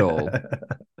at all.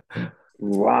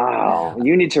 Wow.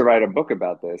 You need to write a book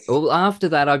about this. Well, after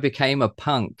that, I became a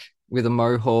punk with a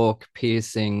mohawk,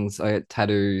 piercings, I had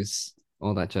tattoos,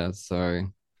 all that jazz. So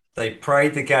they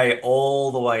prayed the gay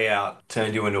all the way out,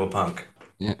 turned you into a punk.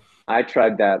 Yeah. I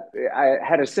tried that. I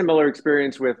had a similar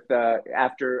experience with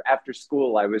after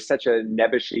school. I was such a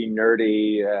nebbishy,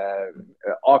 nerdy,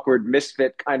 awkward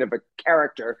misfit kind of a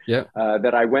character Yeah.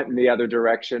 that I went in the other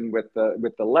direction with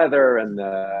the leather and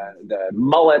the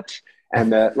mullet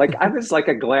and like I was like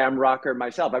a glam rocker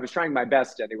myself. I was trying my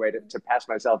best anyway to pass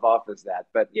myself off as that.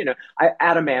 But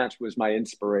Adam Ant was my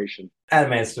inspiration.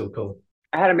 Adam Ant's still cool.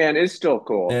 Adam Ant is still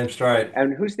cool. Damn straight.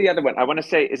 And who's the other one? I want to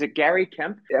say, is it Gary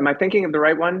Kemp? Am I thinking of the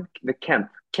right one? The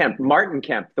Martin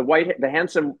Kemp, the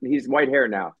handsome. He's white hair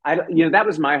now. That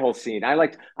was my whole scene. I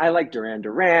liked Duran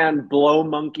Duran, Blow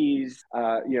Monkeys.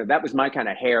 That was my kind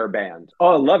of hair band. Oh,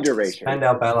 I loved Erasure.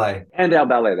 Spandau Ballet. Spandau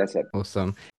Ballet. That's it.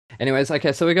 Awesome. Anyways,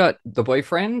 okay, so we got The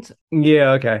Boyfriend.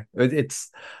 Yeah, okay.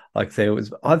 It's like I said,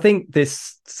 I think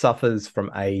this suffers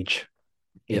from age.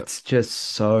 Yep. It's just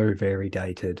so very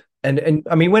dated. And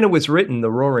I mean, when it was written,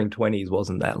 the Roaring Twenties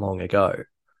wasn't that long ago.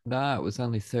 No, it was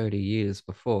only 30 years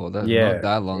before. Not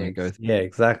that long ago. Yeah,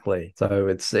 exactly. So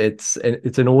it's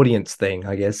an audience thing,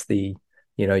 I guess.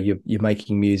 You're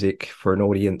making music for an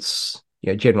audience.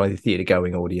 Generally the theatre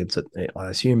going audience, I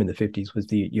assume in the 50s was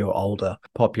your older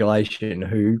population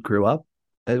who grew up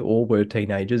or were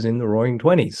teenagers in the Roaring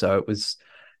Twenties. So it was,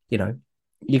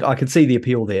 I could see the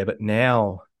appeal there. But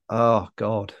now, oh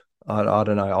God. I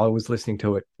don't know. I was listening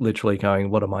to it literally going,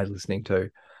 what am I listening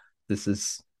to?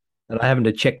 And I having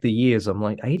to check the years. I'm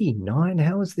like, 89?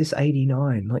 How is this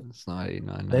 89? Like, it's not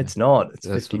 89. No. It's not. It's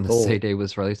That's 54. when the CD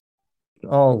was released.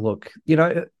 Oh, look,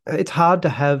 it's hard to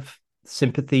have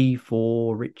sympathy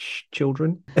for rich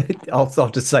children. I'll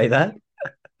just say that.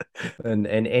 and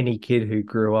any kid who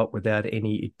grew up without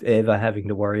ever having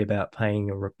to worry about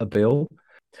paying a bill.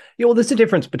 Yeah, well, there's a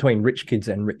difference between rich kids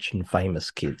and rich and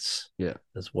famous kids. Yeah,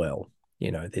 as well.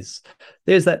 There's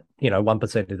that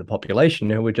 1% of the population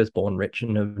who were just born rich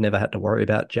and have never had to worry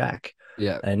about jack.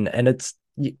 Yeah, and it's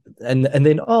and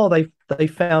then they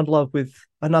found love with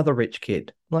another rich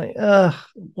kid. Like,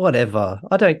 whatever.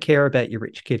 I don't care about your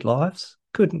rich kid lives.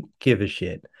 Couldn't give a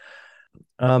shit.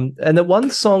 And the one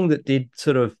song that did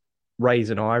sort of raise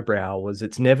an eyebrow was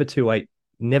 "It's Never Too Late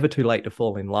to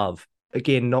Fall in Love."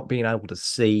 Again, not being able to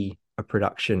see a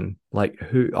production, like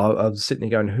I was sitting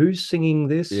there going, who's singing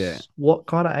this? Yeah. What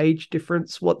kind of age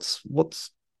difference? What's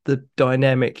the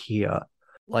dynamic here?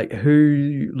 Like,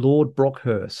 who, Lord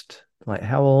Brockhurst? Like,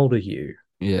 how old are you?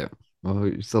 Yeah. Well,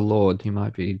 he's the Lord. He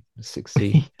might be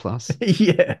 60 plus.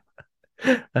 Yeah.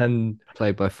 And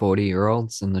played by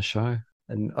 40-year-olds in the show.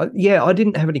 And I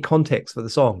didn't have any context for the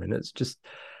song, and it's just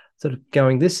sort of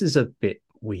going, this is a bit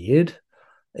weird.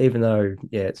 Even though,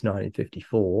 it's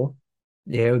 1954.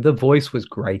 Yeah, the voice was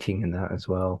grating in that as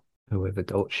well, whoever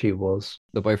thought she was.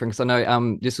 The Boyfriend, because I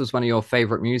know this was one of your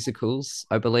favorite musicals,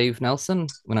 I believe, Nelson,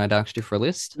 when I'd asked you for a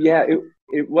list. Yeah,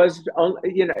 it was,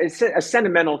 it's a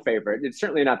sentimental favorite. It's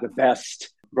certainly not the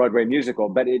best Broadway musical,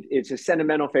 but it's a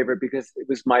sentimental favorite because it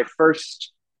was my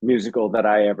first musical that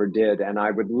I ever did, and I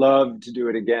would love to do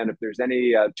it again if there's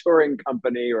any touring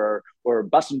company or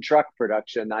bus and truck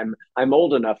production. I'm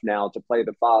old enough now to play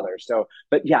the father. So,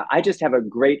 but yeah, I just have a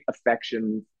great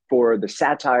affection for the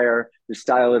satire, the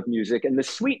style of music, and the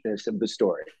sweetness of the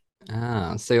story.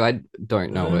 So I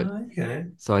don't know it. Okay.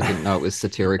 So I didn't know it was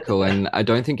satirical, and I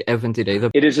don't think Evan did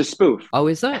either. It is a spoof. Oh,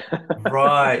 is it?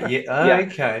 Right. Yeah. Yeah.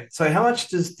 Okay. So how much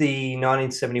does the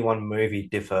 1971 movie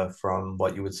differ from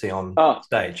what you would see on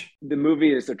stage? The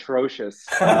movie is atrocious.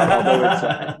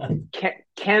 Although it's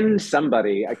Ken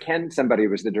somebody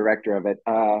was the director of it.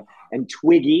 And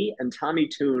Twiggy and Tommy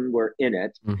Tune were in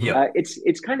it. Yep.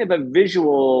 It's kind of a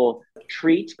visual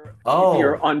treat if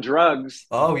you're on drugs.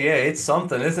 Oh yeah, it's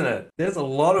something, isn't it? There's a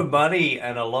lot of money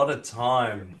and a lot of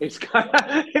time. It's kind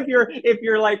of, if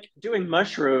you're like doing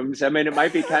mushrooms, I mean, it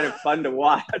might be kind of fun to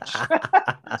watch.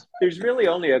 There's really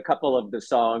only a couple of the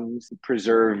songs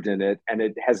preserved in it, and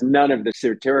it has none of the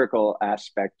satirical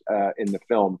aspect in the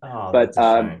film. But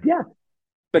yeah.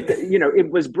 But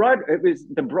it was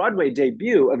the Broadway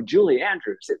debut of Julie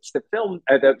Andrews. It's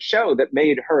the show that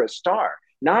made her a star,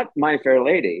 not My Fair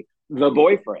Lady, The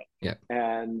Boyfriend. Yeah.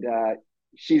 And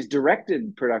she's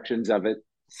directed productions of it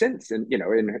since,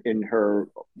 in her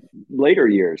later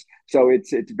years. So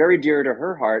it's very dear to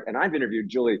her heart. And I've interviewed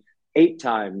Julie 8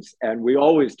 times, and we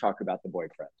always talk about The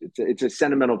Boyfriend. It's a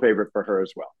sentimental favorite for her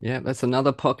as well. Yeah, that's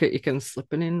another pocket you can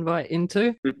slip an invite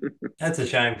into. That's a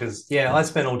shame because I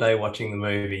spent all day watching the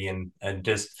movie and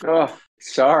just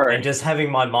sorry, and just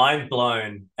having my mind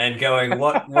blown and going,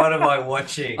 what am I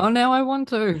watching? Oh, now I want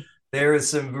to. There are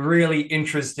some really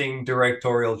interesting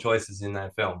directorial choices in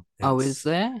that film. Oh, is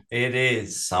there? It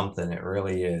is something. It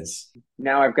really is.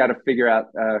 Now I've got to figure out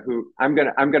who I'm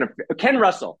gonna. Ken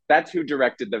Russell. That's who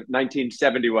directed the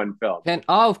 1971 film.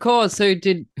 Of course. Who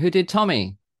did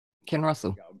Tommy? Ken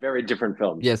Russell. Very different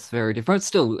films. Yes, very different.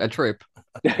 Still a trip.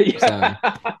 Yeah. So,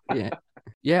 yeah.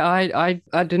 I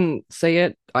didn't see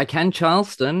it. I can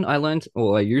Charleston. I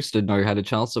used to know how to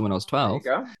Charleston when I was 12.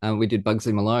 There you go. We did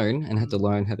Bugsy Malone and had to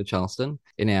learn how to Charleston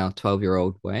in our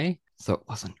 12-year-old way. So it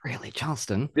wasn't really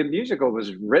Charleston. The musical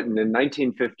was written in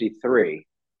 1953,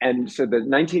 and so the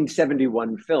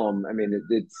 1971 film. I mean,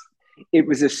 it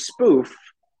was a spoof,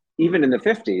 even in the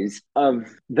 50s, of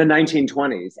the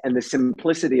 1920s and the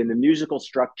simplicity and the musical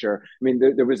structure. I mean,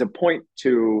 there was a point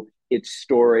to its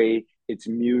story, its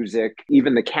music,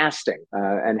 even the casting,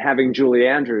 and having Julie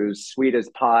Andrews, sweet as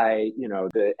pie,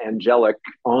 the angelic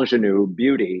ingenue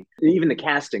beauty. Even the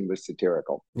casting was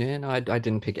satirical. Yeah, no, I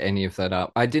didn't pick any of that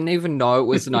up. I didn't even know it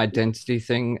was an identity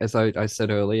thing, as I said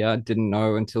earlier. I didn't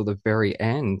know until the very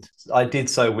end. I did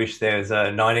so wish there was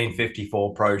a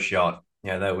 1954 pro shot.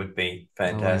 Yeah, that would be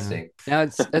fantastic. Oh, wow.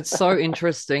 Now, it's so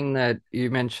interesting that you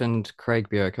mentioned Craig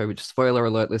Bierko, which, spoiler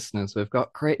alert, listeners, we've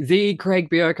got the Craig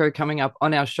Bierko coming up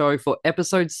on our show for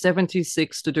episode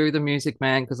 76 to do The Music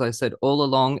Man, because I said all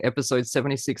along episode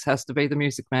 76 has to be The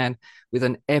Music Man with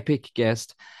an epic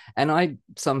guest, and I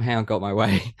somehow got my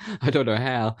way. I don't know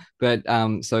how, but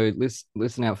so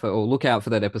listen out for, or look out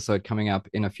for that episode coming up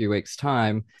in a few weeks'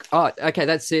 time. Oh, okay,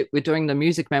 that's it. We're doing The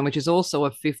Music Man, which is also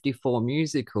a 54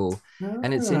 musical.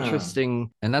 And it's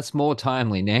interesting, and that's more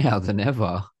timely now than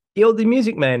ever. The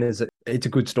Music Man it's a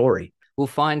good story. We'll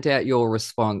find out your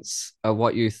response of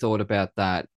what you thought about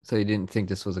that. So you didn't think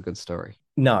this was a good story?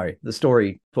 No, the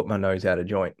story put my nose out of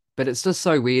joint. But it's just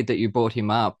so weird that you brought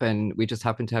him up, and we just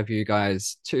happened to have you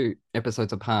guys 2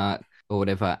 episodes apart or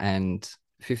whatever, and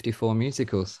 54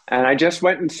 musicals. And I just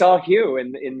went and saw Hugh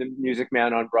in The Music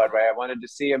Man on Broadway. I wanted to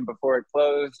see him before it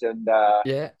closed, and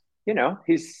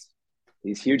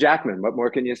he's Hugh Jackman. What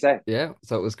more can you say? Yeah,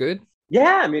 so it was good.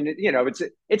 Yeah, I mean,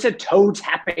 it's a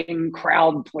toe-tapping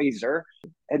crowd pleaser,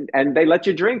 and they let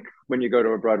you drink when you go to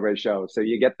a Broadway show. So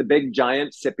you get the big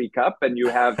giant sippy cup, and you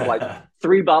have like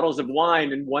 3 bottles of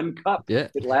wine in 1 cup. Yeah,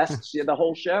 it lasts you the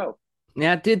whole show.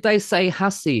 Now, did they say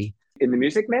hussy in The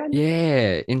Music Man?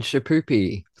 Yeah, in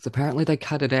Shapoopy, because apparently they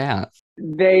cut it out.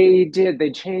 They did.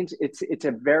 They changed. It's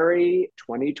a very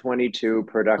 2022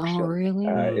 production. Oh, really?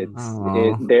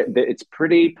 It's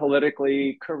pretty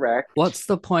politically correct. What's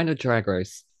the point of Drag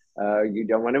Race? You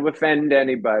don't want to offend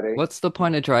anybody. What's the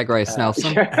point of Drag Race,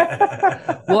 Nelson?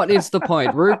 What is the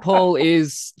point? RuPaul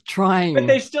is trying. But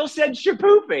they still said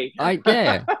Shapoopy.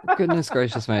 Yeah, goodness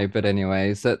gracious me. But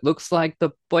anyways, it looks like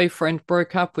the boyfriend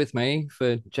broke up with me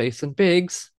for Jason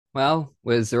Biggs. Well,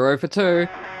 we're 0 for 2.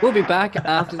 We'll be back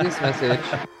after this message.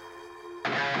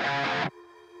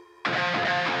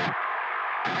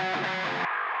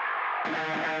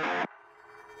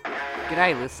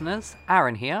 G'day, listeners.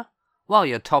 Aaron here. While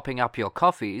you're topping up your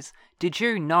coffees, did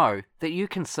you know that you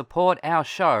can support our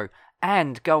show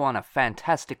and go on a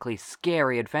fantastically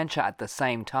scary adventure at the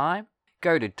same time?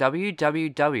 Go to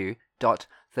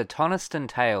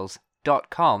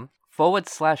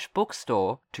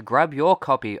www.thetonistantales.com/bookstore to grab your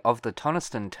copy of The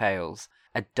Toniston Tales,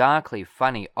 a darkly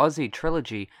funny Aussie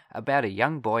trilogy about a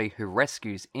young boy who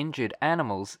rescues injured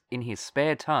animals in his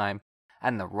spare time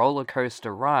and the roller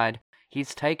coaster ride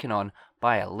he's taken on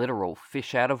by a literal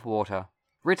fish out of water.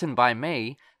 Written by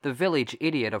me, the village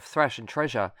idiot of Thrash and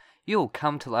Treasure, you'll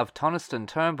come to love Toniston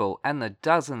Turnbull and the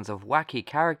dozens of wacky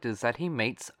characters that he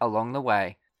meets along the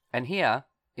way. And here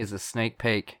is a sneak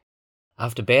peek.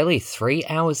 After barely 3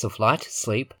 hours of light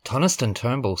sleep, Toniston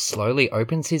Turnbull slowly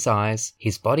opens his eyes,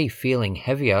 his body feeling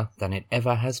heavier than it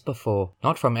ever has before.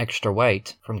 Not from extra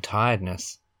weight, from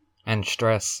tiredness and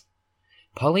stress.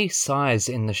 Polly sighs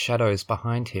in the shadows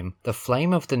behind him, the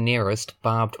flame of the nearest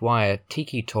barbed wire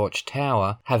tiki torch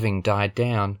tower having died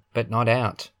down, but not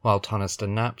out, while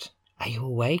Toniston napped. "Are you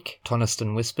awake?"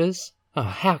 Toniston whispers. "Oh,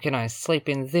 how can I sleep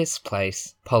in this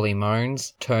place?" Polly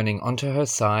moans, turning onto her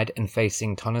side and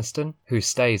facing Toniston, who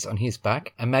stays on his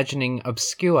back, imagining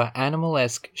obscure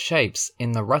animal-esque shapes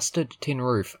in the rusted tin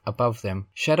roof above them,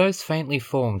 shadows faintly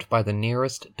formed by the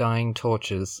nearest dying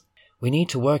torches. "We need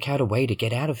to work out a way to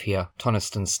get out of here,"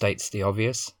 Toniston states the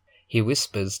obvious. He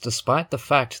whispers despite the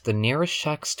fact the nearest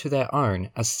shacks to their own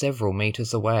are several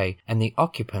meters away, and the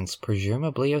occupants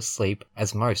presumably asleep,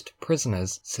 as most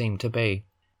prisoners seem to be.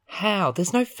 "How?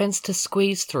 There's no fence to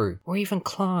squeeze through, or even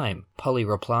climb," Polly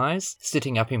replies,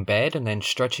 sitting up in bed and then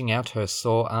stretching out her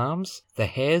sore arms. The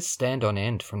hairs stand on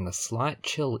end from the slight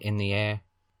chill in the air.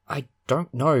 "I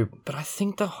don't know, but I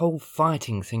think the whole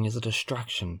fighting thing is a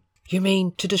distraction. You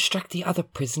mean to distract the other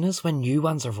prisoners when new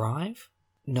ones arrive?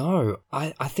 No,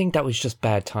 I think that was just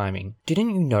bad timing.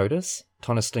 Didn't you notice?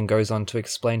 Toniston goes on to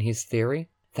explain his theory.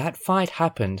 That fight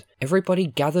happened, everybody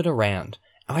gathered around.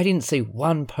 I didn't see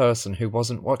one person who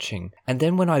wasn't watching, and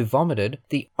then when I vomited,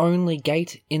 the only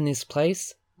gate in this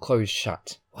place closed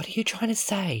shut. What are you trying to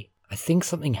say? I think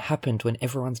something happened when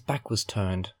everyone's back was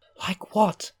turned. Like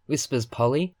what? Whispers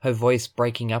Polly, her voice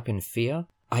breaking up in fear.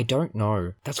 I don't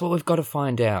know. That's what we've got to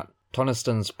find out.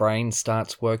 Toniston's brain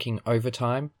starts working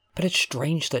overtime, but it's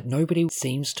strange that nobody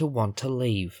seems to want to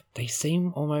leave. They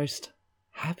seem almost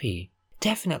happy.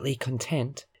 Definitely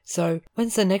content. So,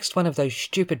 when's the next one of those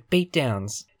stupid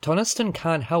beatdowns? Toniston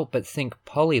can't help but think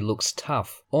Polly looks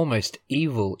tough, almost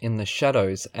evil in the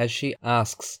shadows as she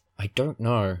asks, I don't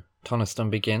know, Toniston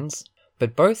begins.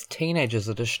 But both teenagers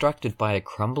are distracted by a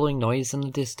crumbling noise in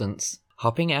the distance.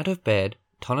 Hopping out of bed,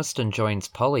 Toniston joins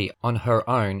Polly on her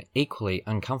own, equally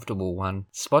uncomfortable one,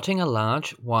 spotting a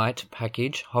large, white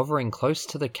package hovering close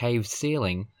to the cave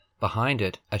ceiling, behind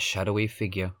it a shadowy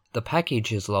figure. The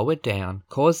package is lowered down,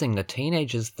 causing the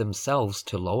teenagers themselves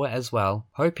to lower as well,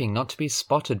 hoping not to be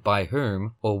spotted by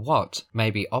whom or what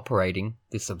may be operating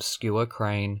this obscure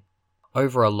crane.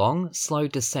 Over a long, slow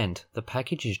descent, the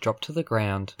package is dropped to the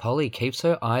ground. Polly keeps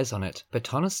her eyes on it, but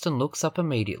Toniston looks up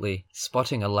immediately,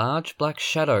 spotting a large black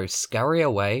shadow scurry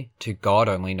away to God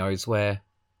only knows where.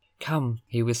 Come,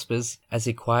 he whispers, as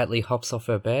he quietly hops off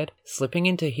her bed, slipping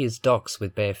into his docks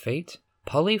with bare feet.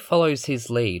 Polly follows his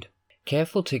lead.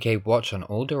 Careful to keep watch on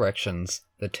all directions,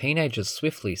 the teenagers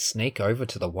swiftly sneak over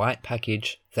to the white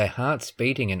package, their hearts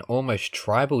beating an almost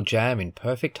tribal jam in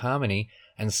perfect harmony,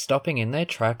 and stopping in their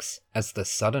tracks as the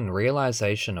sudden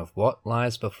realization of what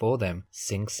lies before them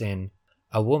sinks in.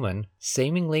 A woman,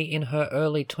 seemingly in her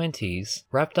early 20s,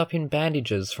 wrapped up in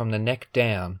bandages from the neck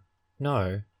down.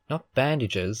 No, not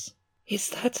bandages. Is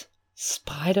that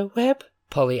spiderweb?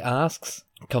 Polly asks,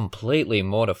 completely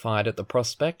mortified at the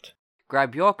prospect.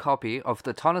 Grab your copy of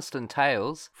The Toniston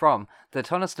Tales from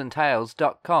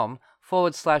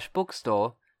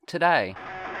thetonistonTales.com/bookstore today.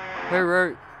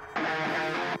 Hooroo!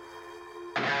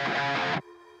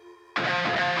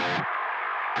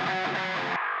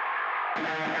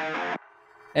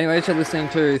 Anyways, you're listening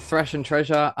to Thrash and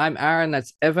Treasure. I'm Aaron,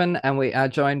 that's Evan, and we are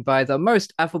joined by the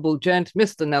most affable gent,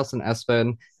 Mr. Nelson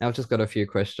Aspern. Now, I've just got a few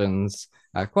questions,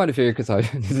 quite a few, because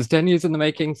this is 10 years in the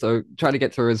making, so try to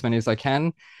get through as many as I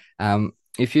can.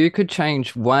 If you could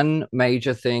change one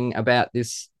major thing about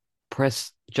this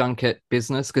press junket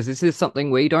business, because this is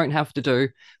something we don't have to do.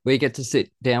 We get to sit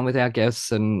down with our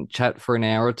guests and chat for an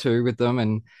hour or two with them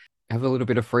and have a little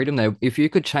bit of freedom there. If you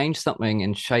could change something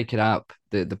and shake it up,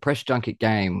 the press junket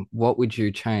game, what would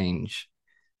you change?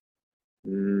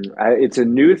 It's a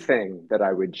new thing that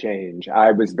I would change.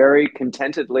 I was very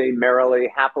contentedly,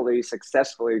 merrily, happily,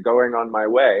 successfully going on my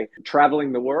way,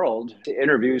 traveling the world to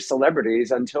interview celebrities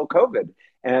until COVID.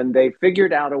 And they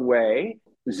figured out a way,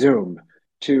 Zoom,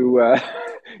 to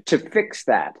fix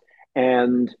that.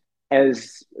 And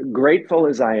as grateful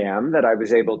as I am that I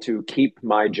was able to keep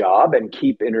my job and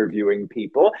keep interviewing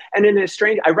people. And in a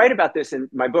strange, I write about this in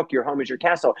my book, Your Home is Your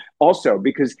Castle, also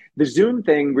because the Zoom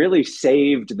thing really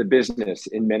saved the business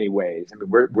in many ways. I mean,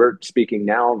 we're speaking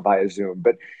now via Zoom,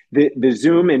 but the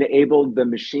Zoom enabled the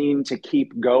machine to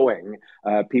keep going.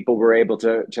 People were able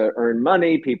to earn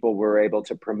money. People were able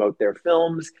to promote their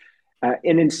films.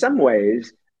 And in some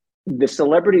ways, the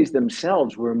celebrities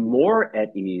themselves were more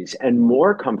at ease and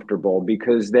more comfortable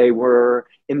because they were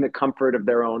in the comfort of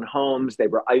their own homes. They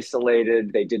were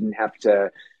isolated. They didn't have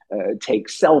to take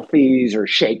selfies or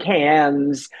shake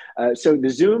hands. So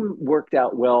the Zoom worked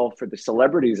out well for the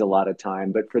celebrities a lot of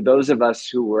time. But for those of us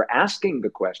who were asking the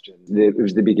questions, it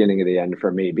was the beginning of the end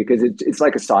for me because it's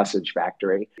like a sausage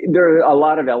factory. There are a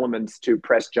lot of elements to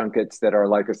press junkets that are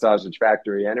like a sausage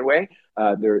factory anyway.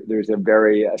 There's a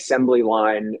very assembly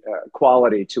line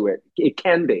quality to it. It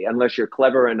can be, unless you're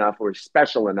clever enough or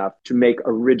special enough to make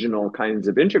original kinds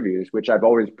of interviews, which I've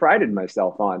always prided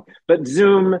myself on. But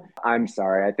Zoom, I'm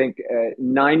sorry, I think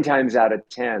 9 times out of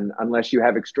 10, unless you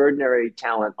have extraordinary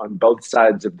talent on both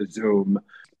sides of the Zoom,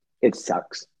 it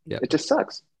sucks. Yep. It just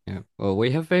sucks. Yeah. Well,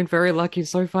 we have been very lucky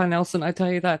so far, Nelson, I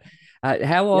tell you that.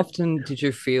 How often did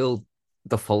you feel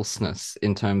the falseness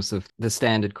in terms of the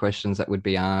standard questions that would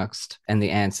be asked and the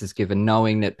answers given,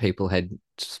 knowing that people had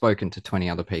spoken to 20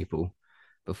 other people?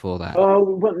 before that? Oh,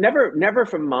 well, never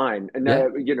from mine. And,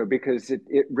 Yeah. because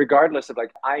regardless of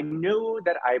like, I knew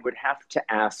that I would have to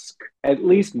ask at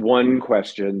least one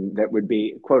question that would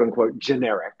be quote unquote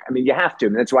generic. I mean, you have to,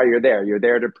 and that's why you're there. You're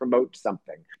there to promote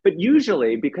something. But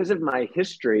usually, because of my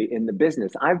history in the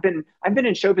business, I've been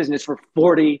in show business for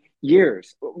 40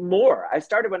 years more. I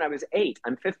started when I was 8.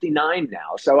 I'm 59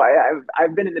 now. So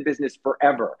I've been in the business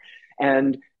forever.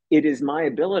 And it is my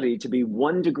ability to be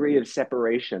one degree of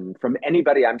separation from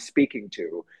anybody I'm speaking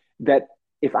to, that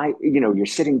if you're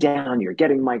sitting down, you're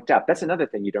getting mic'd up. That's another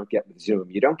thing you don't get with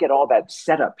Zoom. You don't get all that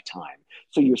setup time.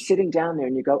 So you're sitting down there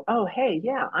and you go, oh, hey,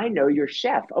 yeah, I know your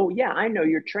chef. Oh, yeah, I know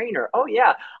your trainer. Oh,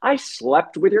 yeah, I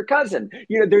slept with your cousin.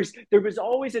 There was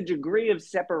always a degree of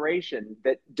separation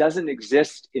that doesn't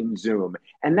exist in Zoom.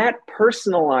 And that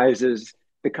personalizes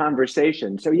the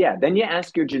conversation. So yeah, then you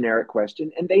ask your generic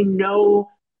question and they know,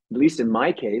 at least in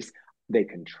my case, they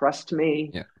can trust me.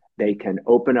 Yeah. They can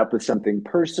open up with something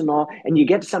personal. And you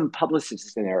get some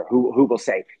publicists in there who will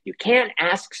say, you can't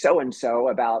ask so-and-so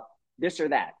about this or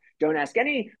that. Don't ask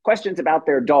any questions about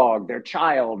their dog, their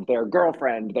child, their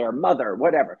girlfriend, their mother,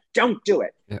 whatever. Don't do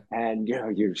it. Yeah. And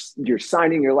you're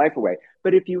signing your life away.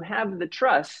 But if you have the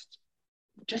trust,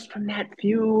 just from that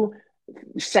few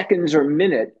seconds or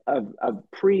minute of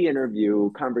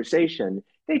pre-interview conversation,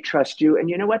 they trust you, and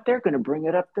you know what? They're going to bring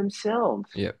it up themselves.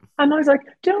 Yeah. I'm always like,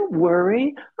 don't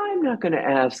worry, I'm not going to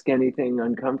ask anything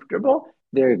uncomfortable.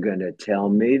 They're going to tell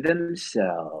me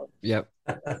themselves. Yep.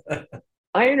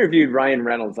 I interviewed Ryan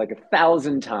Reynolds like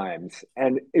 1,000 times,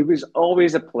 and it was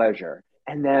always a pleasure.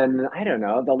 And then, I don't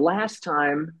know, the last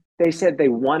time they said they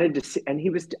wanted to see, and he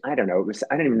was, I don't know,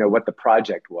 I don't even know what the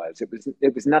project was.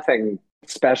 It was nothing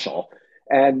special.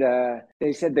 And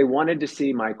they said they wanted to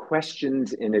see my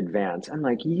questions in advance. I'm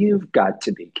like, you've got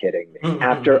to be kidding me.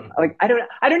 After, like, I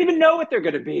don't even know what they're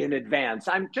going to be in advance.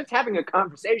 I'm just having a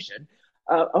conversation.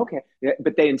 Okay, yeah,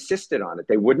 but they insisted on it.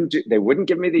 They wouldn't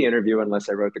give me the interview unless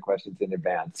I wrote the questions in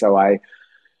advance. So I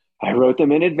wrote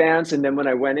them in advance, and then when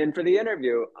I went in for the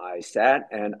interview, I sat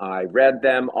and I read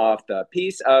them off the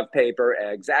piece of paper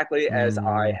exactly as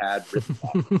I had written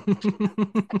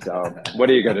them. So what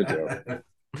are you going to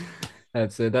do?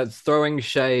 That's it. That's throwing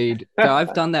shade. So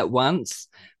I've done that once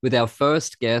with our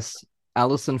first guest,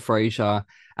 Alison Fraser,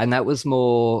 and that was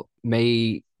more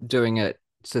me doing it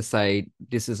to say,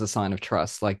 this is a sign of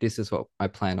trust. Like, this is what I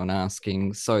plan on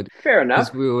asking. So fair enough.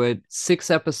 Because we were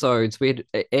 6 episodes. We had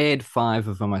aired 5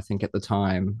 of them, I think, at the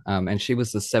time. And she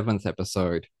was the 7th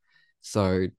episode.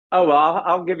 So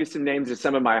I'll give you some names of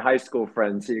some of my high school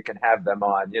friends so you can have them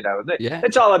on. Yeah.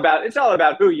 It's all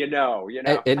about who you know.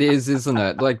 It is, isn't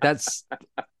it? Like,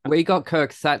 we got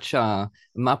Kirk Thatcher,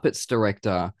 Muppets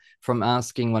director, from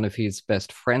asking one of his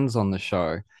best friends on the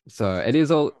show. So it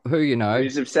is all who you know.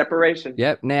 Degrees of separation.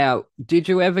 Yep. Now, did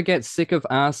you ever get sick of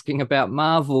asking about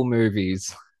Marvel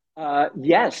movies?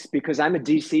 Yes, because I'm a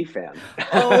DC fan.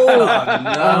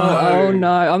 Oh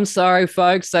no! I'm sorry,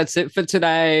 folks. That's it for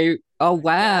today. Oh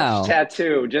wow!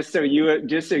 Tattoo, just so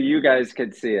you guys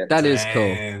could see it. That is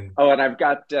cool. Oh, and I've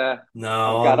got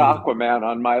Aquaman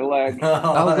on my leg.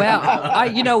 Oh wow!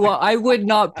 You know what? I would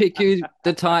not pick you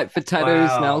the type for tattoos,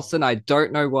 Wow. Nelson. I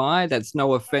don't know why. That's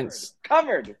no offense.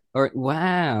 Covered.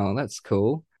 Wow, that's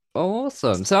cool.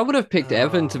 Awesome. So I would have picked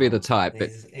Evan to be the type, but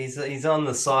he's on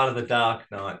the side of the Dark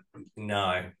Knight.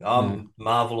 No, I'm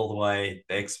Marvel all the way.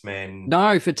 X-Men.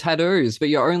 no for tattoos. But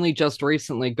you only just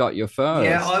recently got your first.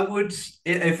 Yeah, I would.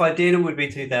 If I did, it would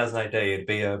be 2000 AD. It'd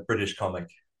be a British comic.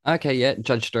 Okay, yeah,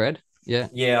 Judge Dredd. Yeah.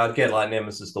 Yeah, I'd get like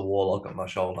Nemesis the Warlock on my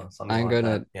shoulder. Something I'm like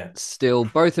gonna that. Yeah. steal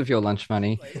both of your lunch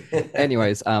money.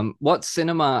 Anyways, what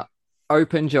cinema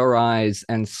opened your eyes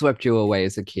and swept you away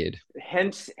as a kid?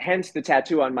 Hence the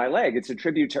tattoo on my leg. It's a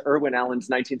tribute to Irwin Allen's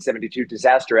 1972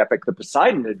 disaster epic, The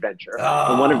Poseidon Adventure.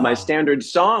 And one of my standard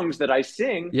songs that I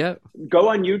sing. Yep. Go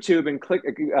on YouTube and click,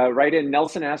 write in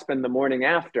Nelson Aspen, The Morning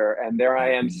After, and there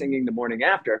I am singing The Morning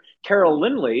After. Carol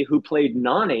Lindley, who played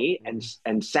Nani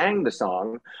and sang the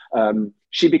song,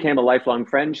 she became a lifelong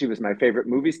friend. She was my favorite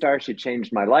movie star. She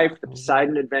changed my life. The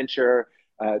Poseidon Adventure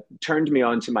turned me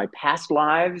on to my past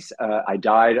lives. I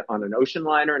died on an ocean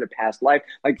liner in a past life.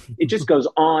 Like, it just goes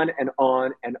on and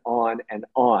on and on and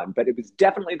on. But it was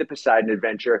definitely the Poseidon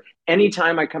Adventure.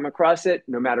 Anytime I come across it,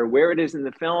 no matter where it is in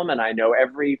the film, and I know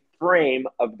every frame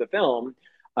of the film,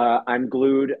 I'm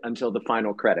glued until the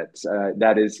final credits.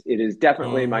 It is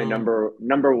definitely my number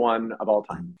one of all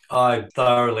time. I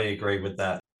thoroughly agree with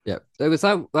that. Yeah. There was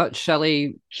that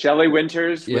Shelley Shelley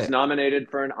Winters Yeah. was nominated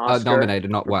for an Oscar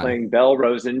nominated, not for won. playing Belle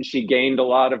Rosen. She gained a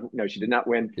lot of no, she did not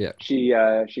win. Yeah.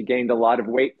 She gained a lot of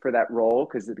weight for that role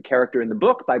because the character in the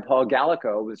book by Paul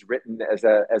Gallico was written as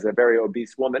a very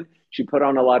obese woman. She put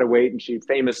on a lot of weight, and she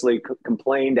famously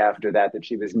complained after that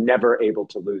she was never able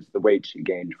to lose the weight she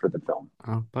gained for the film.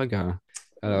 Oh, bugger.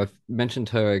 I've mentioned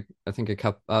her, I think, a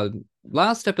couple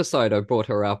last episode. I brought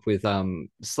her up with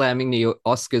slamming the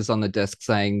Oscars on the desk,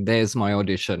 saying, "There's my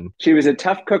audition." She was a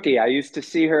tough cookie. I used to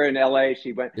see her in LA.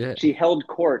 Yeah. She held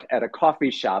court at a coffee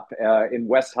shop in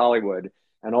West Hollywood,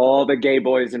 and all the gay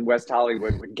boys in West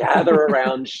Hollywood would gather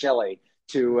around Shelley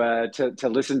to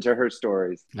listen to her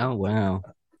stories. Oh wow.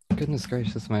 Goodness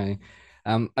gracious me.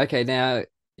 Okay, now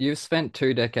you've spent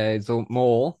 2 decades or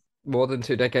more than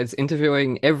 2 decades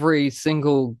interviewing every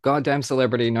single goddamn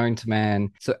celebrity known to man.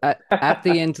 So at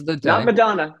the end of the day, Not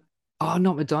Madonna. Oh,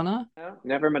 not Madonna? No,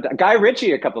 never Madonna. Guy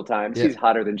Ritchie a couple times. Yeah. He's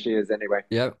hotter than she is anyway.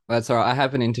 Yep, that's all right. I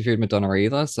haven't interviewed Madonna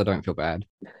either, so don't feel bad.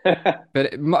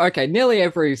 But okay, nearly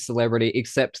every celebrity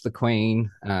except the Queen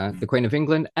of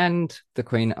England and the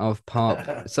Queen of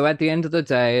Pop. So at the end of the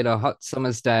day, at a hot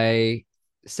summer's day,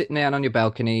 sitting out on your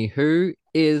balcony, who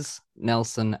is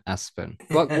Nelson Aspin?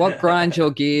 What grinds your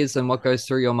gears and what goes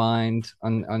through your mind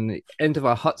on the end of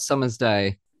a hot summer's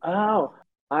day? Oh,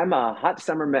 I'm a hot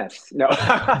summer mess. No,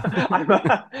 I'm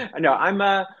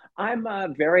a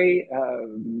very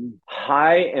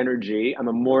high energy. I'm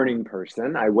a morning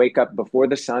person. I wake up before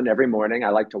the sun every morning. I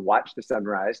like to watch the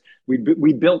sunrise.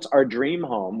 We built our dream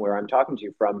home where I'm talking to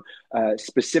you from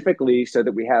specifically so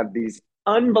that we have these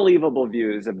unbelievable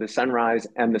views of the sunrise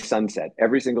and the sunset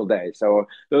every single day. So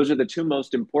those are the two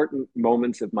most important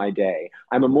moments of my day.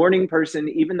 I'm a morning person,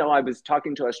 even though I was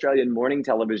talking to Australian morning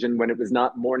television when it was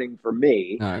not morning for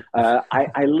me. No.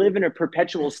 I live in a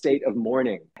perpetual state of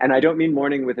morning. And I don't mean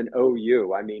morning with an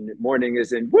OU. I mean morning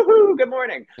is in woohoo, good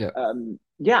morning.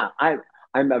 Yeah.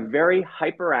 I'm a very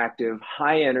hyperactive,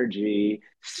 high energy,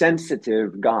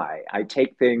 sensitive guy. I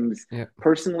take things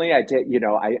personally. I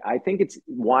think it's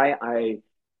why I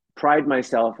pride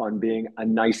myself on being a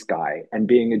nice guy and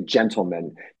being a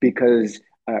gentleman, because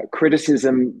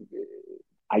criticism,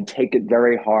 I take it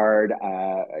very hard.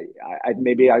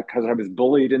 Because I was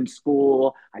bullied in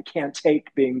school, I can't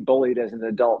take being bullied as an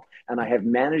adult, and I have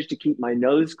managed to keep my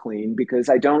nose clean because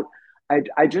I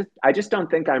just don't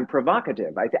think I'm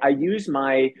provocative. I use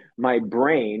my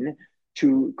brain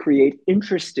to create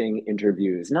interesting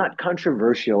interviews, not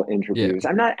controversial interviews.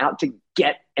 I'm not out to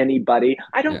get anybody.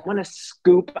 I don't want to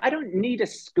scoop. I don't need a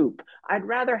scoop. I'd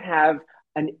rather have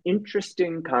an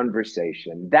interesting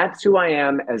conversation. That's who I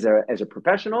am as a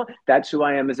professional. That's who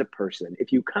I am as a person.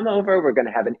 If you come over, we're going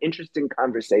to have an interesting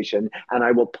conversation, and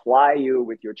I will ply you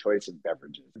with your choice of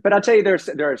beverages. But I'll tell you,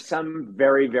 there are some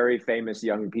very, very famous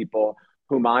young people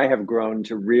whom I have grown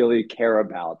to really care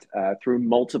about through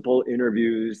multiple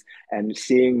interviews and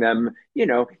seeing them.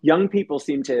 Young people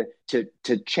seem to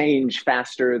change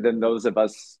faster than those of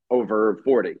us over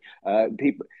 40.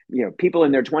 People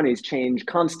in their 20s change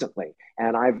constantly.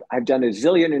 And I've done a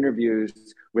zillion interviews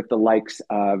with the likes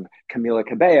of Camila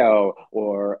Cabello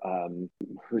or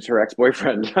who's her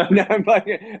ex-boyfriend?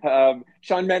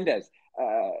 Shawn Mendes,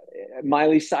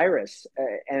 Miley Cyrus,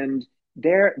 and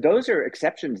those are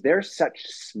exceptions. They're such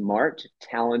smart,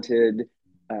 talented,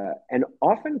 and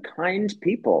often kind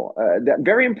people.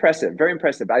 Very impressive, very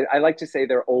impressive. I like to say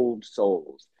they're old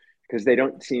souls because they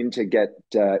don't seem to get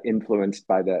influenced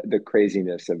by the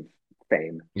craziness of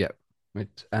fame. Yep.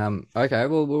 Okay,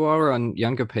 well, while we're on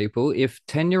younger people, if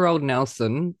 10-year-old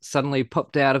Nelson suddenly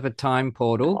popped out of a time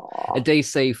portal, a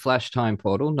DC Flash time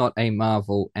portal, not a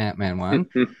Marvel Ant-Man one,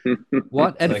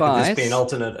 what advice? Could this be an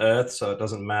alternate Earth so it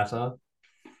doesn't matter?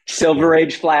 Silver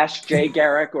Age Flash, Jay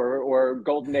Garrick, or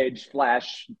Golden Age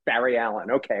Flash, Barry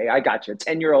Allen. Okay, I got you.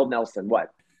 10-year-old Nelson, what?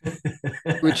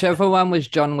 Whichever one was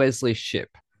John Wesley's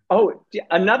ship. Oh,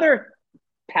 another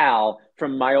pal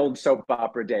from my old soap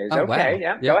opera days. Oh, okay,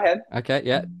 wow. Go ahead. Okay,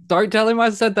 yeah. Don't tell him I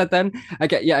said that then.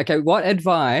 Okay, yeah, okay. What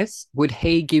advice would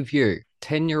he give you?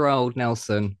 10-year-old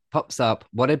Nelson pops up.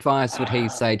 What advice would he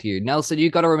say to you? Nelson, you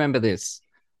got to remember this.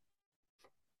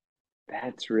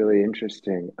 That's really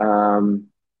interesting.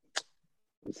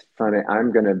 It's funny.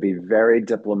 I'm going to be very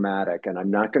diplomatic, and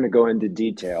I'm not going to go into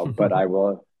detail, but I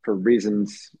will, for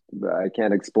reasons I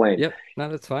can't explain. Yep, no,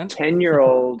 that's fine.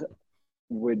 10-year-old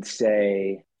would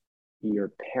say,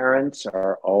 your parents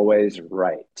are always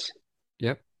right.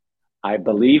 Yep. I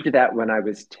believed that when I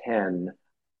was 10.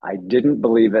 I didn't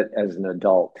believe it as an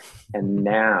adult. And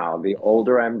now, the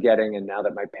older I'm getting, and now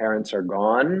that my parents are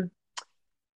gone,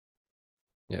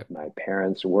 my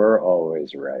parents were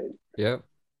always right. Yep.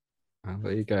 Oh,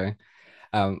 there you go.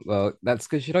 Well, that's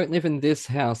because you don't live in this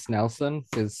house, Nelson.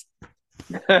 Because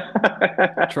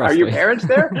Are your me. parents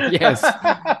there? Yes.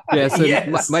 Yes. And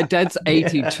Yes. my dad's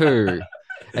 82,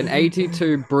 an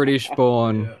 82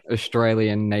 British-born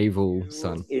Australian naval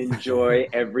son. Enjoy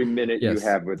every minute you Yes.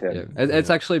 have with Yeah. him. It's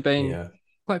actually been Yeah.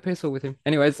 quite peaceful with him.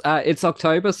 Anyways, it's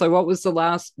October. So when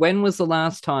was the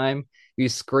last time you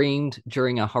screamed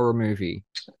during a horror movie?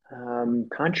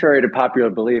 Contrary to popular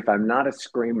belief, I'm not a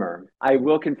screamer. I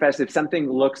will confess, if something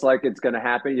looks like it's going to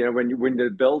happen, when the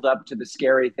build up to the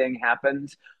scary thing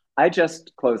happens, I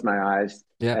just close my eyes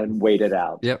Yeah. and wait it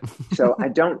out. Yep. So I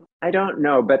don't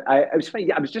know, but I was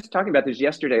funny. I was just talking about this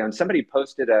yesterday on somebody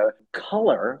posted a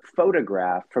color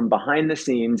photograph from behind the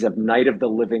scenes of Night of the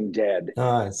Living Dead.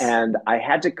 Nice. And I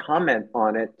had to comment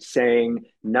on it saying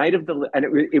and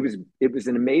it was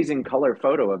an amazing color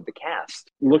photo of the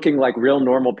cast looking like real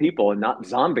normal people and not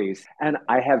zombies. And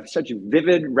I have such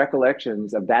vivid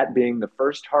recollections of that being the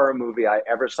first horror movie I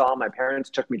ever saw. My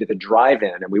parents took me to the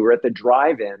drive-in, and we were at the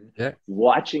drive-in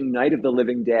watching Night of the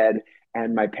Living Dead.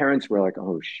 And my parents were like,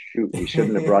 "Oh shoot, we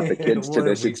shouldn't have brought the kids to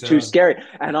this. It's too scary."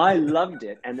 And I loved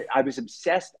it, and I was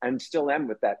obsessed, and still am,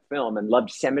 with that film, and loved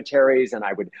cemeteries. And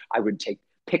I would take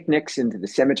picnics into the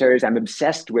cemeteries. I'm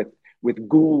obsessed with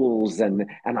ghouls, and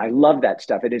I love that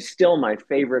stuff. It is still my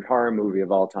favorite horror movie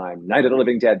of all time, Night of the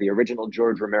Living Dead, the original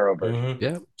George Romero version.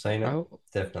 Yeah, seen it. Oh,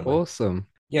 Definitely. awesome.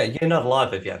 Yeah, you're not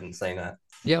alive if you haven't seen that.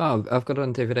 Yeah, I've got it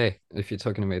on DVD. If you're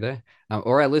talking to me there,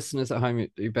 or our listeners at home,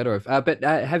 you better have. But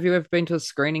have you ever been to a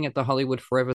screening at the Hollywood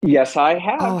Forever? Yes, I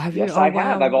have. Oh, have you? Yes, Oh, I wow.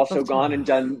 have. I've also Love to- gone and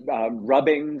done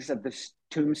rubbings of the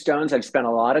tombstones. I've spent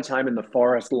a lot of time in the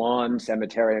Forest Lawn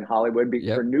Cemetery in Hollywood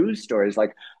for news stories.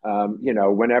 Like,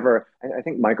 whenever I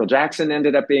think Michael Jackson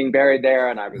ended up being buried there,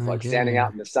 and I was standing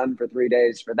out in the sun for 3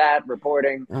 days for that,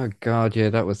 reporting. Oh God, yeah,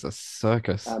 that was a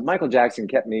circus. Michael Jackson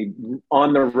kept me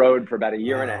on the road for about a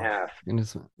year and a half.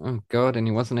 Oh God, and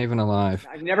he wasn't even alive.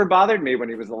 It never bothered me when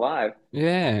he was alive.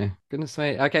 Yeah, goodness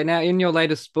me. Okay, now in your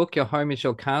latest book, Your Home is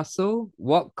Your Castle,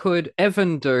 what could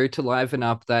Evan do to liven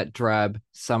up that drab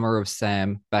Summer of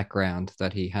Sam background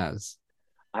that he has?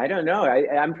 I don't know.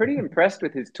 I'm pretty impressed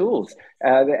with his tools,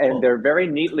 and they're very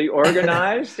neatly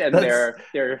organized, and they're.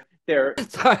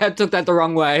 Sorry, I took that the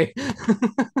wrong way.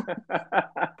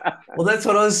 Well, that's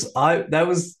what that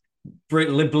was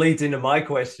bleeds into my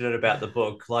question about the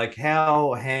book. Like,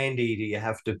 how handy do you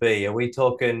have to be? Are we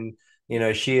talking,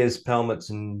 shears,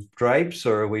 pelmets, and drapes,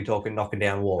 or are we talking knocking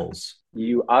down walls?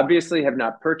 You obviously have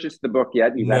not purchased the book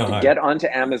yet. You have to get onto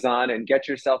Amazon and get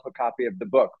yourself a copy of the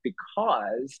book,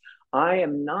 because I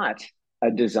am not a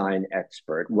design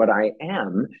expert. What I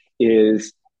am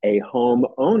is a home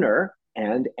owner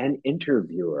and an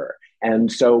interviewer.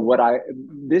 And so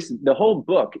the whole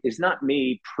book is not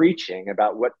me preaching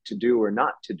about what to do or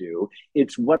not to do.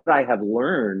 It's what I have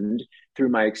learned through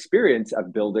my experience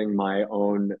of building my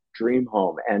own dream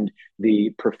home, and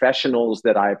the professionals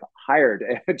that I've hired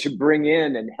to bring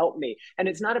in and help me. And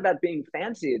it's not about being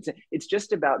fancy. It's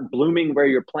just about blooming where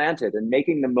you're planted and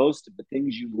making the most of the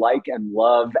things you like and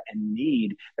love and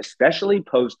need, especially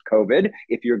post-COVID.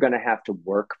 If you're going to have to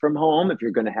work from home, if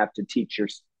you're going to have to teach your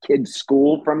kids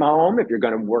school from home, if you're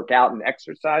going to work out and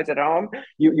exercise at home,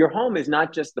 your home is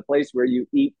not just the place where you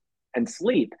eat and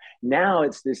sleep. Now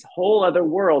it's this whole other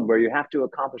world where you have to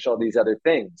accomplish all these other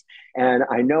things. And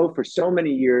I know for so many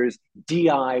years,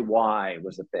 DIY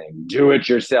was a thing, do it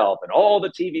yourself. And all the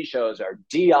TV shows are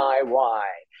DIY.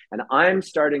 And I'm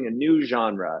starting a new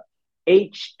genre,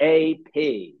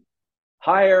 HAP,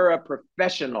 hire a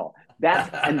professional.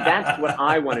 That's what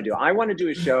I want to do. I want to do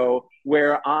a show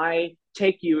where I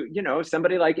take you,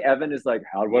 somebody like Evan is like,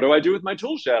 what do I do with my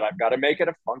tool shed? I've got to make it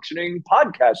a functioning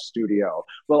podcast studio.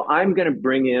 Well, I'm going to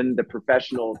bring in the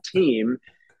professional team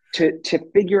to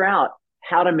figure out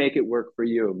how to make it work for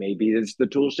you. Maybe it's the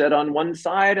tool shed on one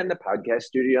side and the podcast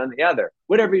studio on the other.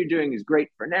 Whatever you're doing is great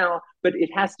for now, but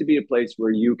it has to be a place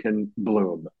where you can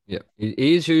bloom. Yeah,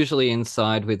 he is usually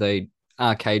inside with a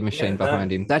arcade machine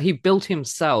behind him that he built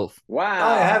himself. Wow.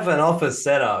 I have an office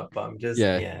set up. I'm just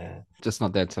just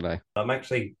not there today. I'm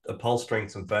actually upholstering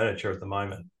some furniture at the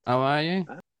moment. Oh, are you?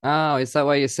 Oh, is that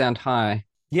why you sound high?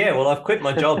 Yeah, well, I've quit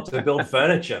my job to build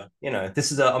furniture.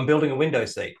 I'm building a window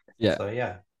seat. Yeah. So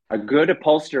yeah. A good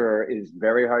upholsterer is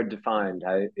very hard to find.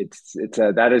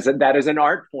 That is an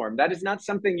art form. That is not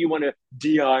something you want to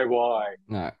DIY.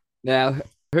 No. Now,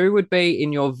 who would be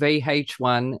in your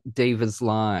VH1 Divas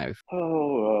Live?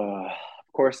 Oh,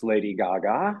 of course, Lady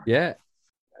Gaga. Yeah.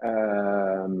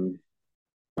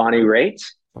 Bonnie Raitt.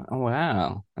 Oh,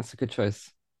 wow. That's a good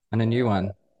choice. And a new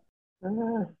one.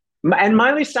 And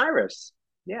Miley Cyrus.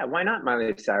 Yeah, why not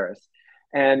Miley Cyrus?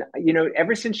 And, you know,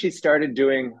 ever since she started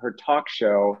doing her talk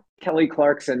show, Kelly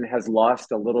Clarkson has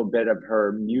lost a little bit of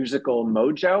her musical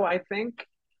mojo, I think,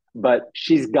 but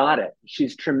she's got it.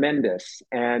 She's tremendous.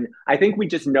 And I think we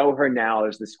just know her now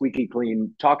as the squeaky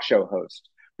clean talk show host.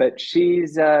 But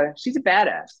she's a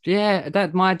badass. Yeah,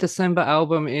 that My December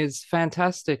album is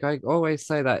fantastic. I always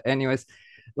say that. Anyways,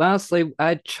 lastly,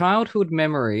 a childhood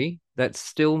memory that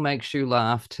still makes you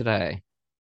laugh today.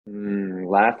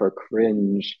 Laugh or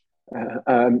cringe.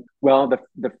 Well,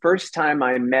 the first time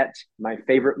I met my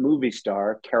favorite movie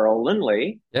star, Carol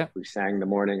Lindley, Yeah. who sang The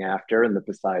Morning After and The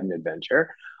Poseidon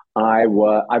Adventure, I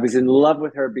was in love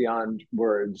with her beyond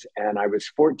words, and I was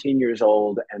 14 years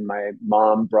old, and my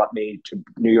mom brought me to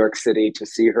New York City to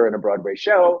see her in a Broadway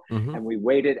show, and we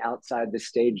waited outside the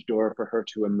stage door for her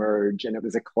to emerge, and it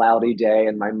was a cloudy day,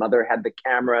 and my mother had the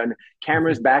camera, and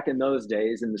cameras back in those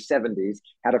days in the 70s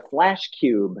had a flash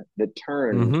cube that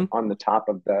turned on the top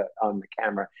of the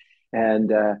camera,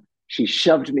 and she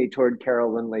shoved me toward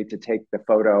Carol Lindley to take the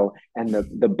photo, and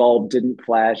the bulb didn't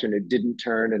flash and it didn't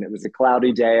turn, and it was a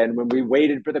cloudy day. And when we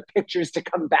waited for the pictures to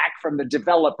come back from the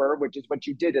developer, which is what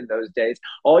you did in those days,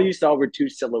 all you saw were two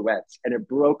silhouettes, and it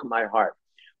broke my heart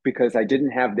because I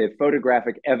didn't have the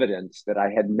photographic evidence that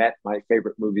I had met my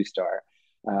favorite movie star.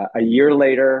 A year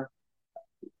later,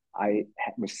 I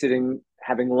was sitting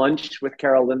having lunch with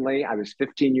Carol Lindley. I was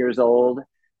 15 years old.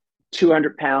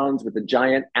 200 pounds with a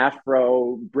giant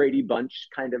afro Brady Bunch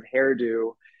kind of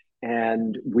hairdo.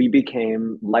 And we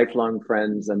became lifelong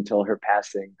friends until her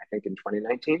passing, I think in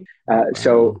 2019.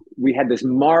 So we had this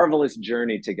marvelous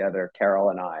journey together,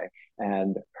 Carol and I.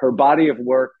 And her body of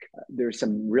work, there's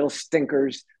some real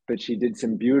stinkers, but she did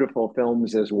some beautiful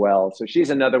films as well. So she's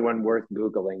another one worth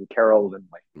Googling, Carol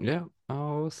Lindley. Yeah.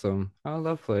 Oh, awesome. Oh,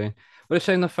 lovely. What a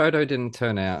shame the photo didn't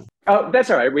turn out. Oh, that's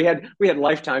all right. We had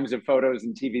lifetimes of photos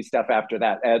and TV stuff after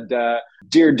that. And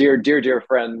dear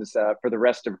friends, for the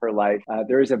rest of her life,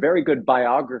 there is a very good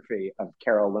biography of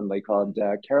Carol Lindley called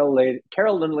Carol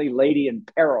Lindley, Lady in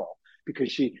Peril,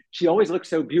 because she always looked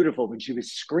so beautiful when she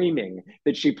was screaming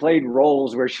that she played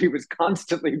roles where she was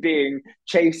constantly being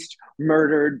chased,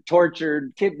 murdered,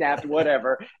 tortured, kidnapped,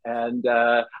 whatever. And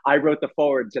I wrote the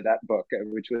foreword to that book,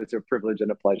 which was a privilege and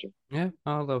a pleasure. Yeah.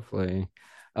 Oh, lovely.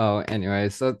 Oh, anyway,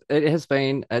 so it has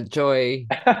been a joy.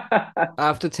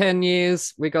 After 10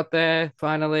 years, we got there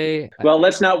finally. Well,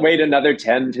 let's not wait another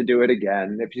 10 to do it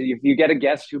again. If you get a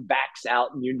guest who backs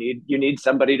out and you need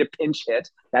somebody to pinch hit,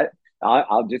 that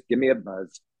I'll just give me a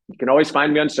buzz. You can always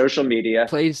find me on social media.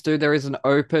 Please do. There is an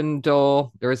open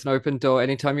door. There is an open door.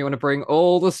 Anytime you want to bring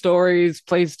all the stories,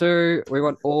 please do. We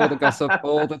want all the gossip,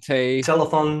 all the tea.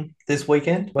 Telethon this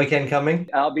weekend coming.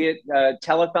 I'll be at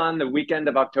Telethon the weekend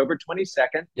of October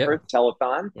 22nd. Earth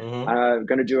Telethon. I'm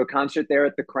going to do a concert there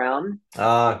at the Crown.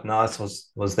 Ah, nice.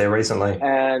 Was there recently.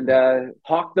 And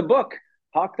hawk the book.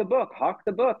 Hawk the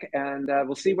book. And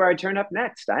we'll see where I turn up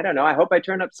next. I don't know. I hope I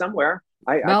turn up somewhere.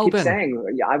 I keep saying,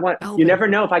 I want. Melbourne. You never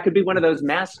know if I could be one of those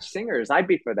masked singers. I'd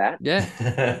be for that. Yeah.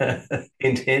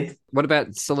 Hint. What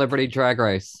about Celebrity Drag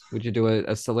Race? Would you do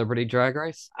a Celebrity Drag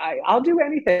Race? I'll do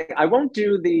anything. I won't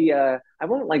do the. I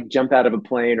won't like jump out of a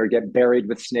plane or get buried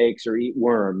with snakes or eat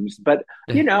worms. But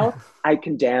you know, I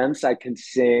can dance. I can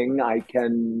sing. I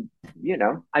can. You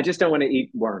know, I just don't want to eat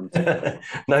worms.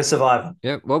 No Survivor.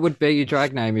 Yeah. What would be your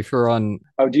drag name if you're on?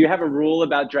 Oh, do you have a rule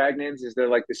about drag names? Is there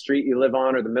like the street you live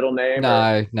on or the middle name? No.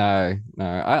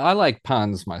 I like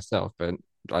puns myself, but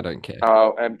I don't care.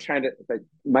 Oh, I'm trying to. Like,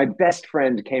 my best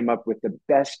friend came up with the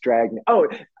best drag name. Oh,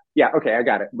 yeah. Okay, I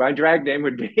got it. My drag name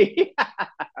would be.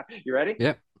 You ready?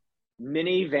 Yep.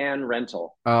 Mini Van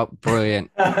Rental. Oh,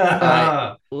 brilliant.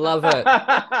 I love it.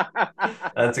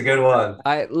 That's a good one.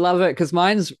 I love it because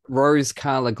mine's rose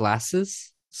color glasses.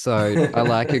 So I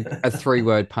like a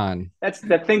 3-word pun. That's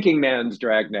the thinking man's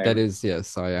drag name. That is,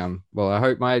 yes, I am. Well, I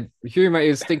hope my humor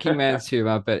is thinking man's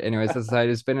humor. But anyways, as I say,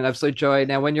 it's been an absolute joy.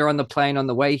 Now, when you're on the plane on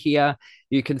the way here,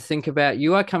 you can think about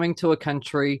you are coming to a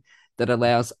country that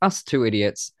allows us two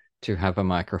idiots to have a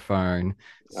microphone.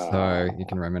 So you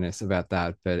can reminisce about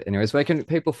that. But anyways, where can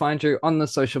people find you on the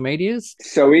social medias?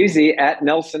 So easy, at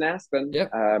Nelson Aspen.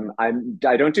 Yep. I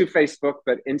don't do Facebook,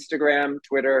 but Instagram,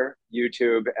 Twitter,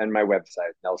 YouTube, and my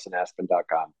website,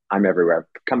 nelsonaspen.com. I'm everywhere.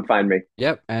 Come find me.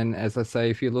 Yep. And as I say,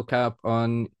 if you look up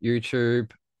on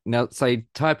YouTube,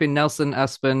 type in Nelson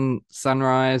Aspen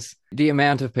Sunrise, the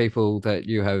amount of people that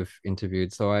you have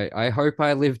interviewed. So I hope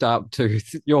I lived up to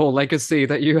your legacy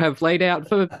that you have laid out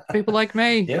for people like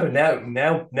me. Yeah,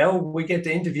 now we get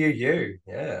to interview you.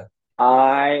 Yeah.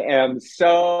 I am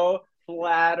so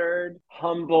flattered,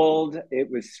 humbled.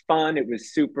 It was fun. It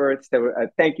was super. So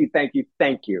thank you.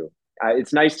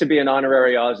 it's nice to be an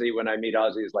honorary Aussie when I meet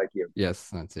Aussies like you. Yes,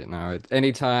 that's it. No,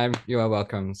 anytime you are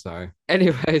welcome. So,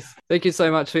 anyways, thank you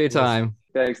so much for your time.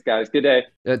 Thanks, guys. Good day.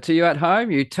 To you at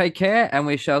home, you take care, and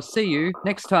we shall see you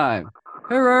next time.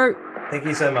 Hooroo! Thank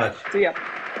you so much. See ya.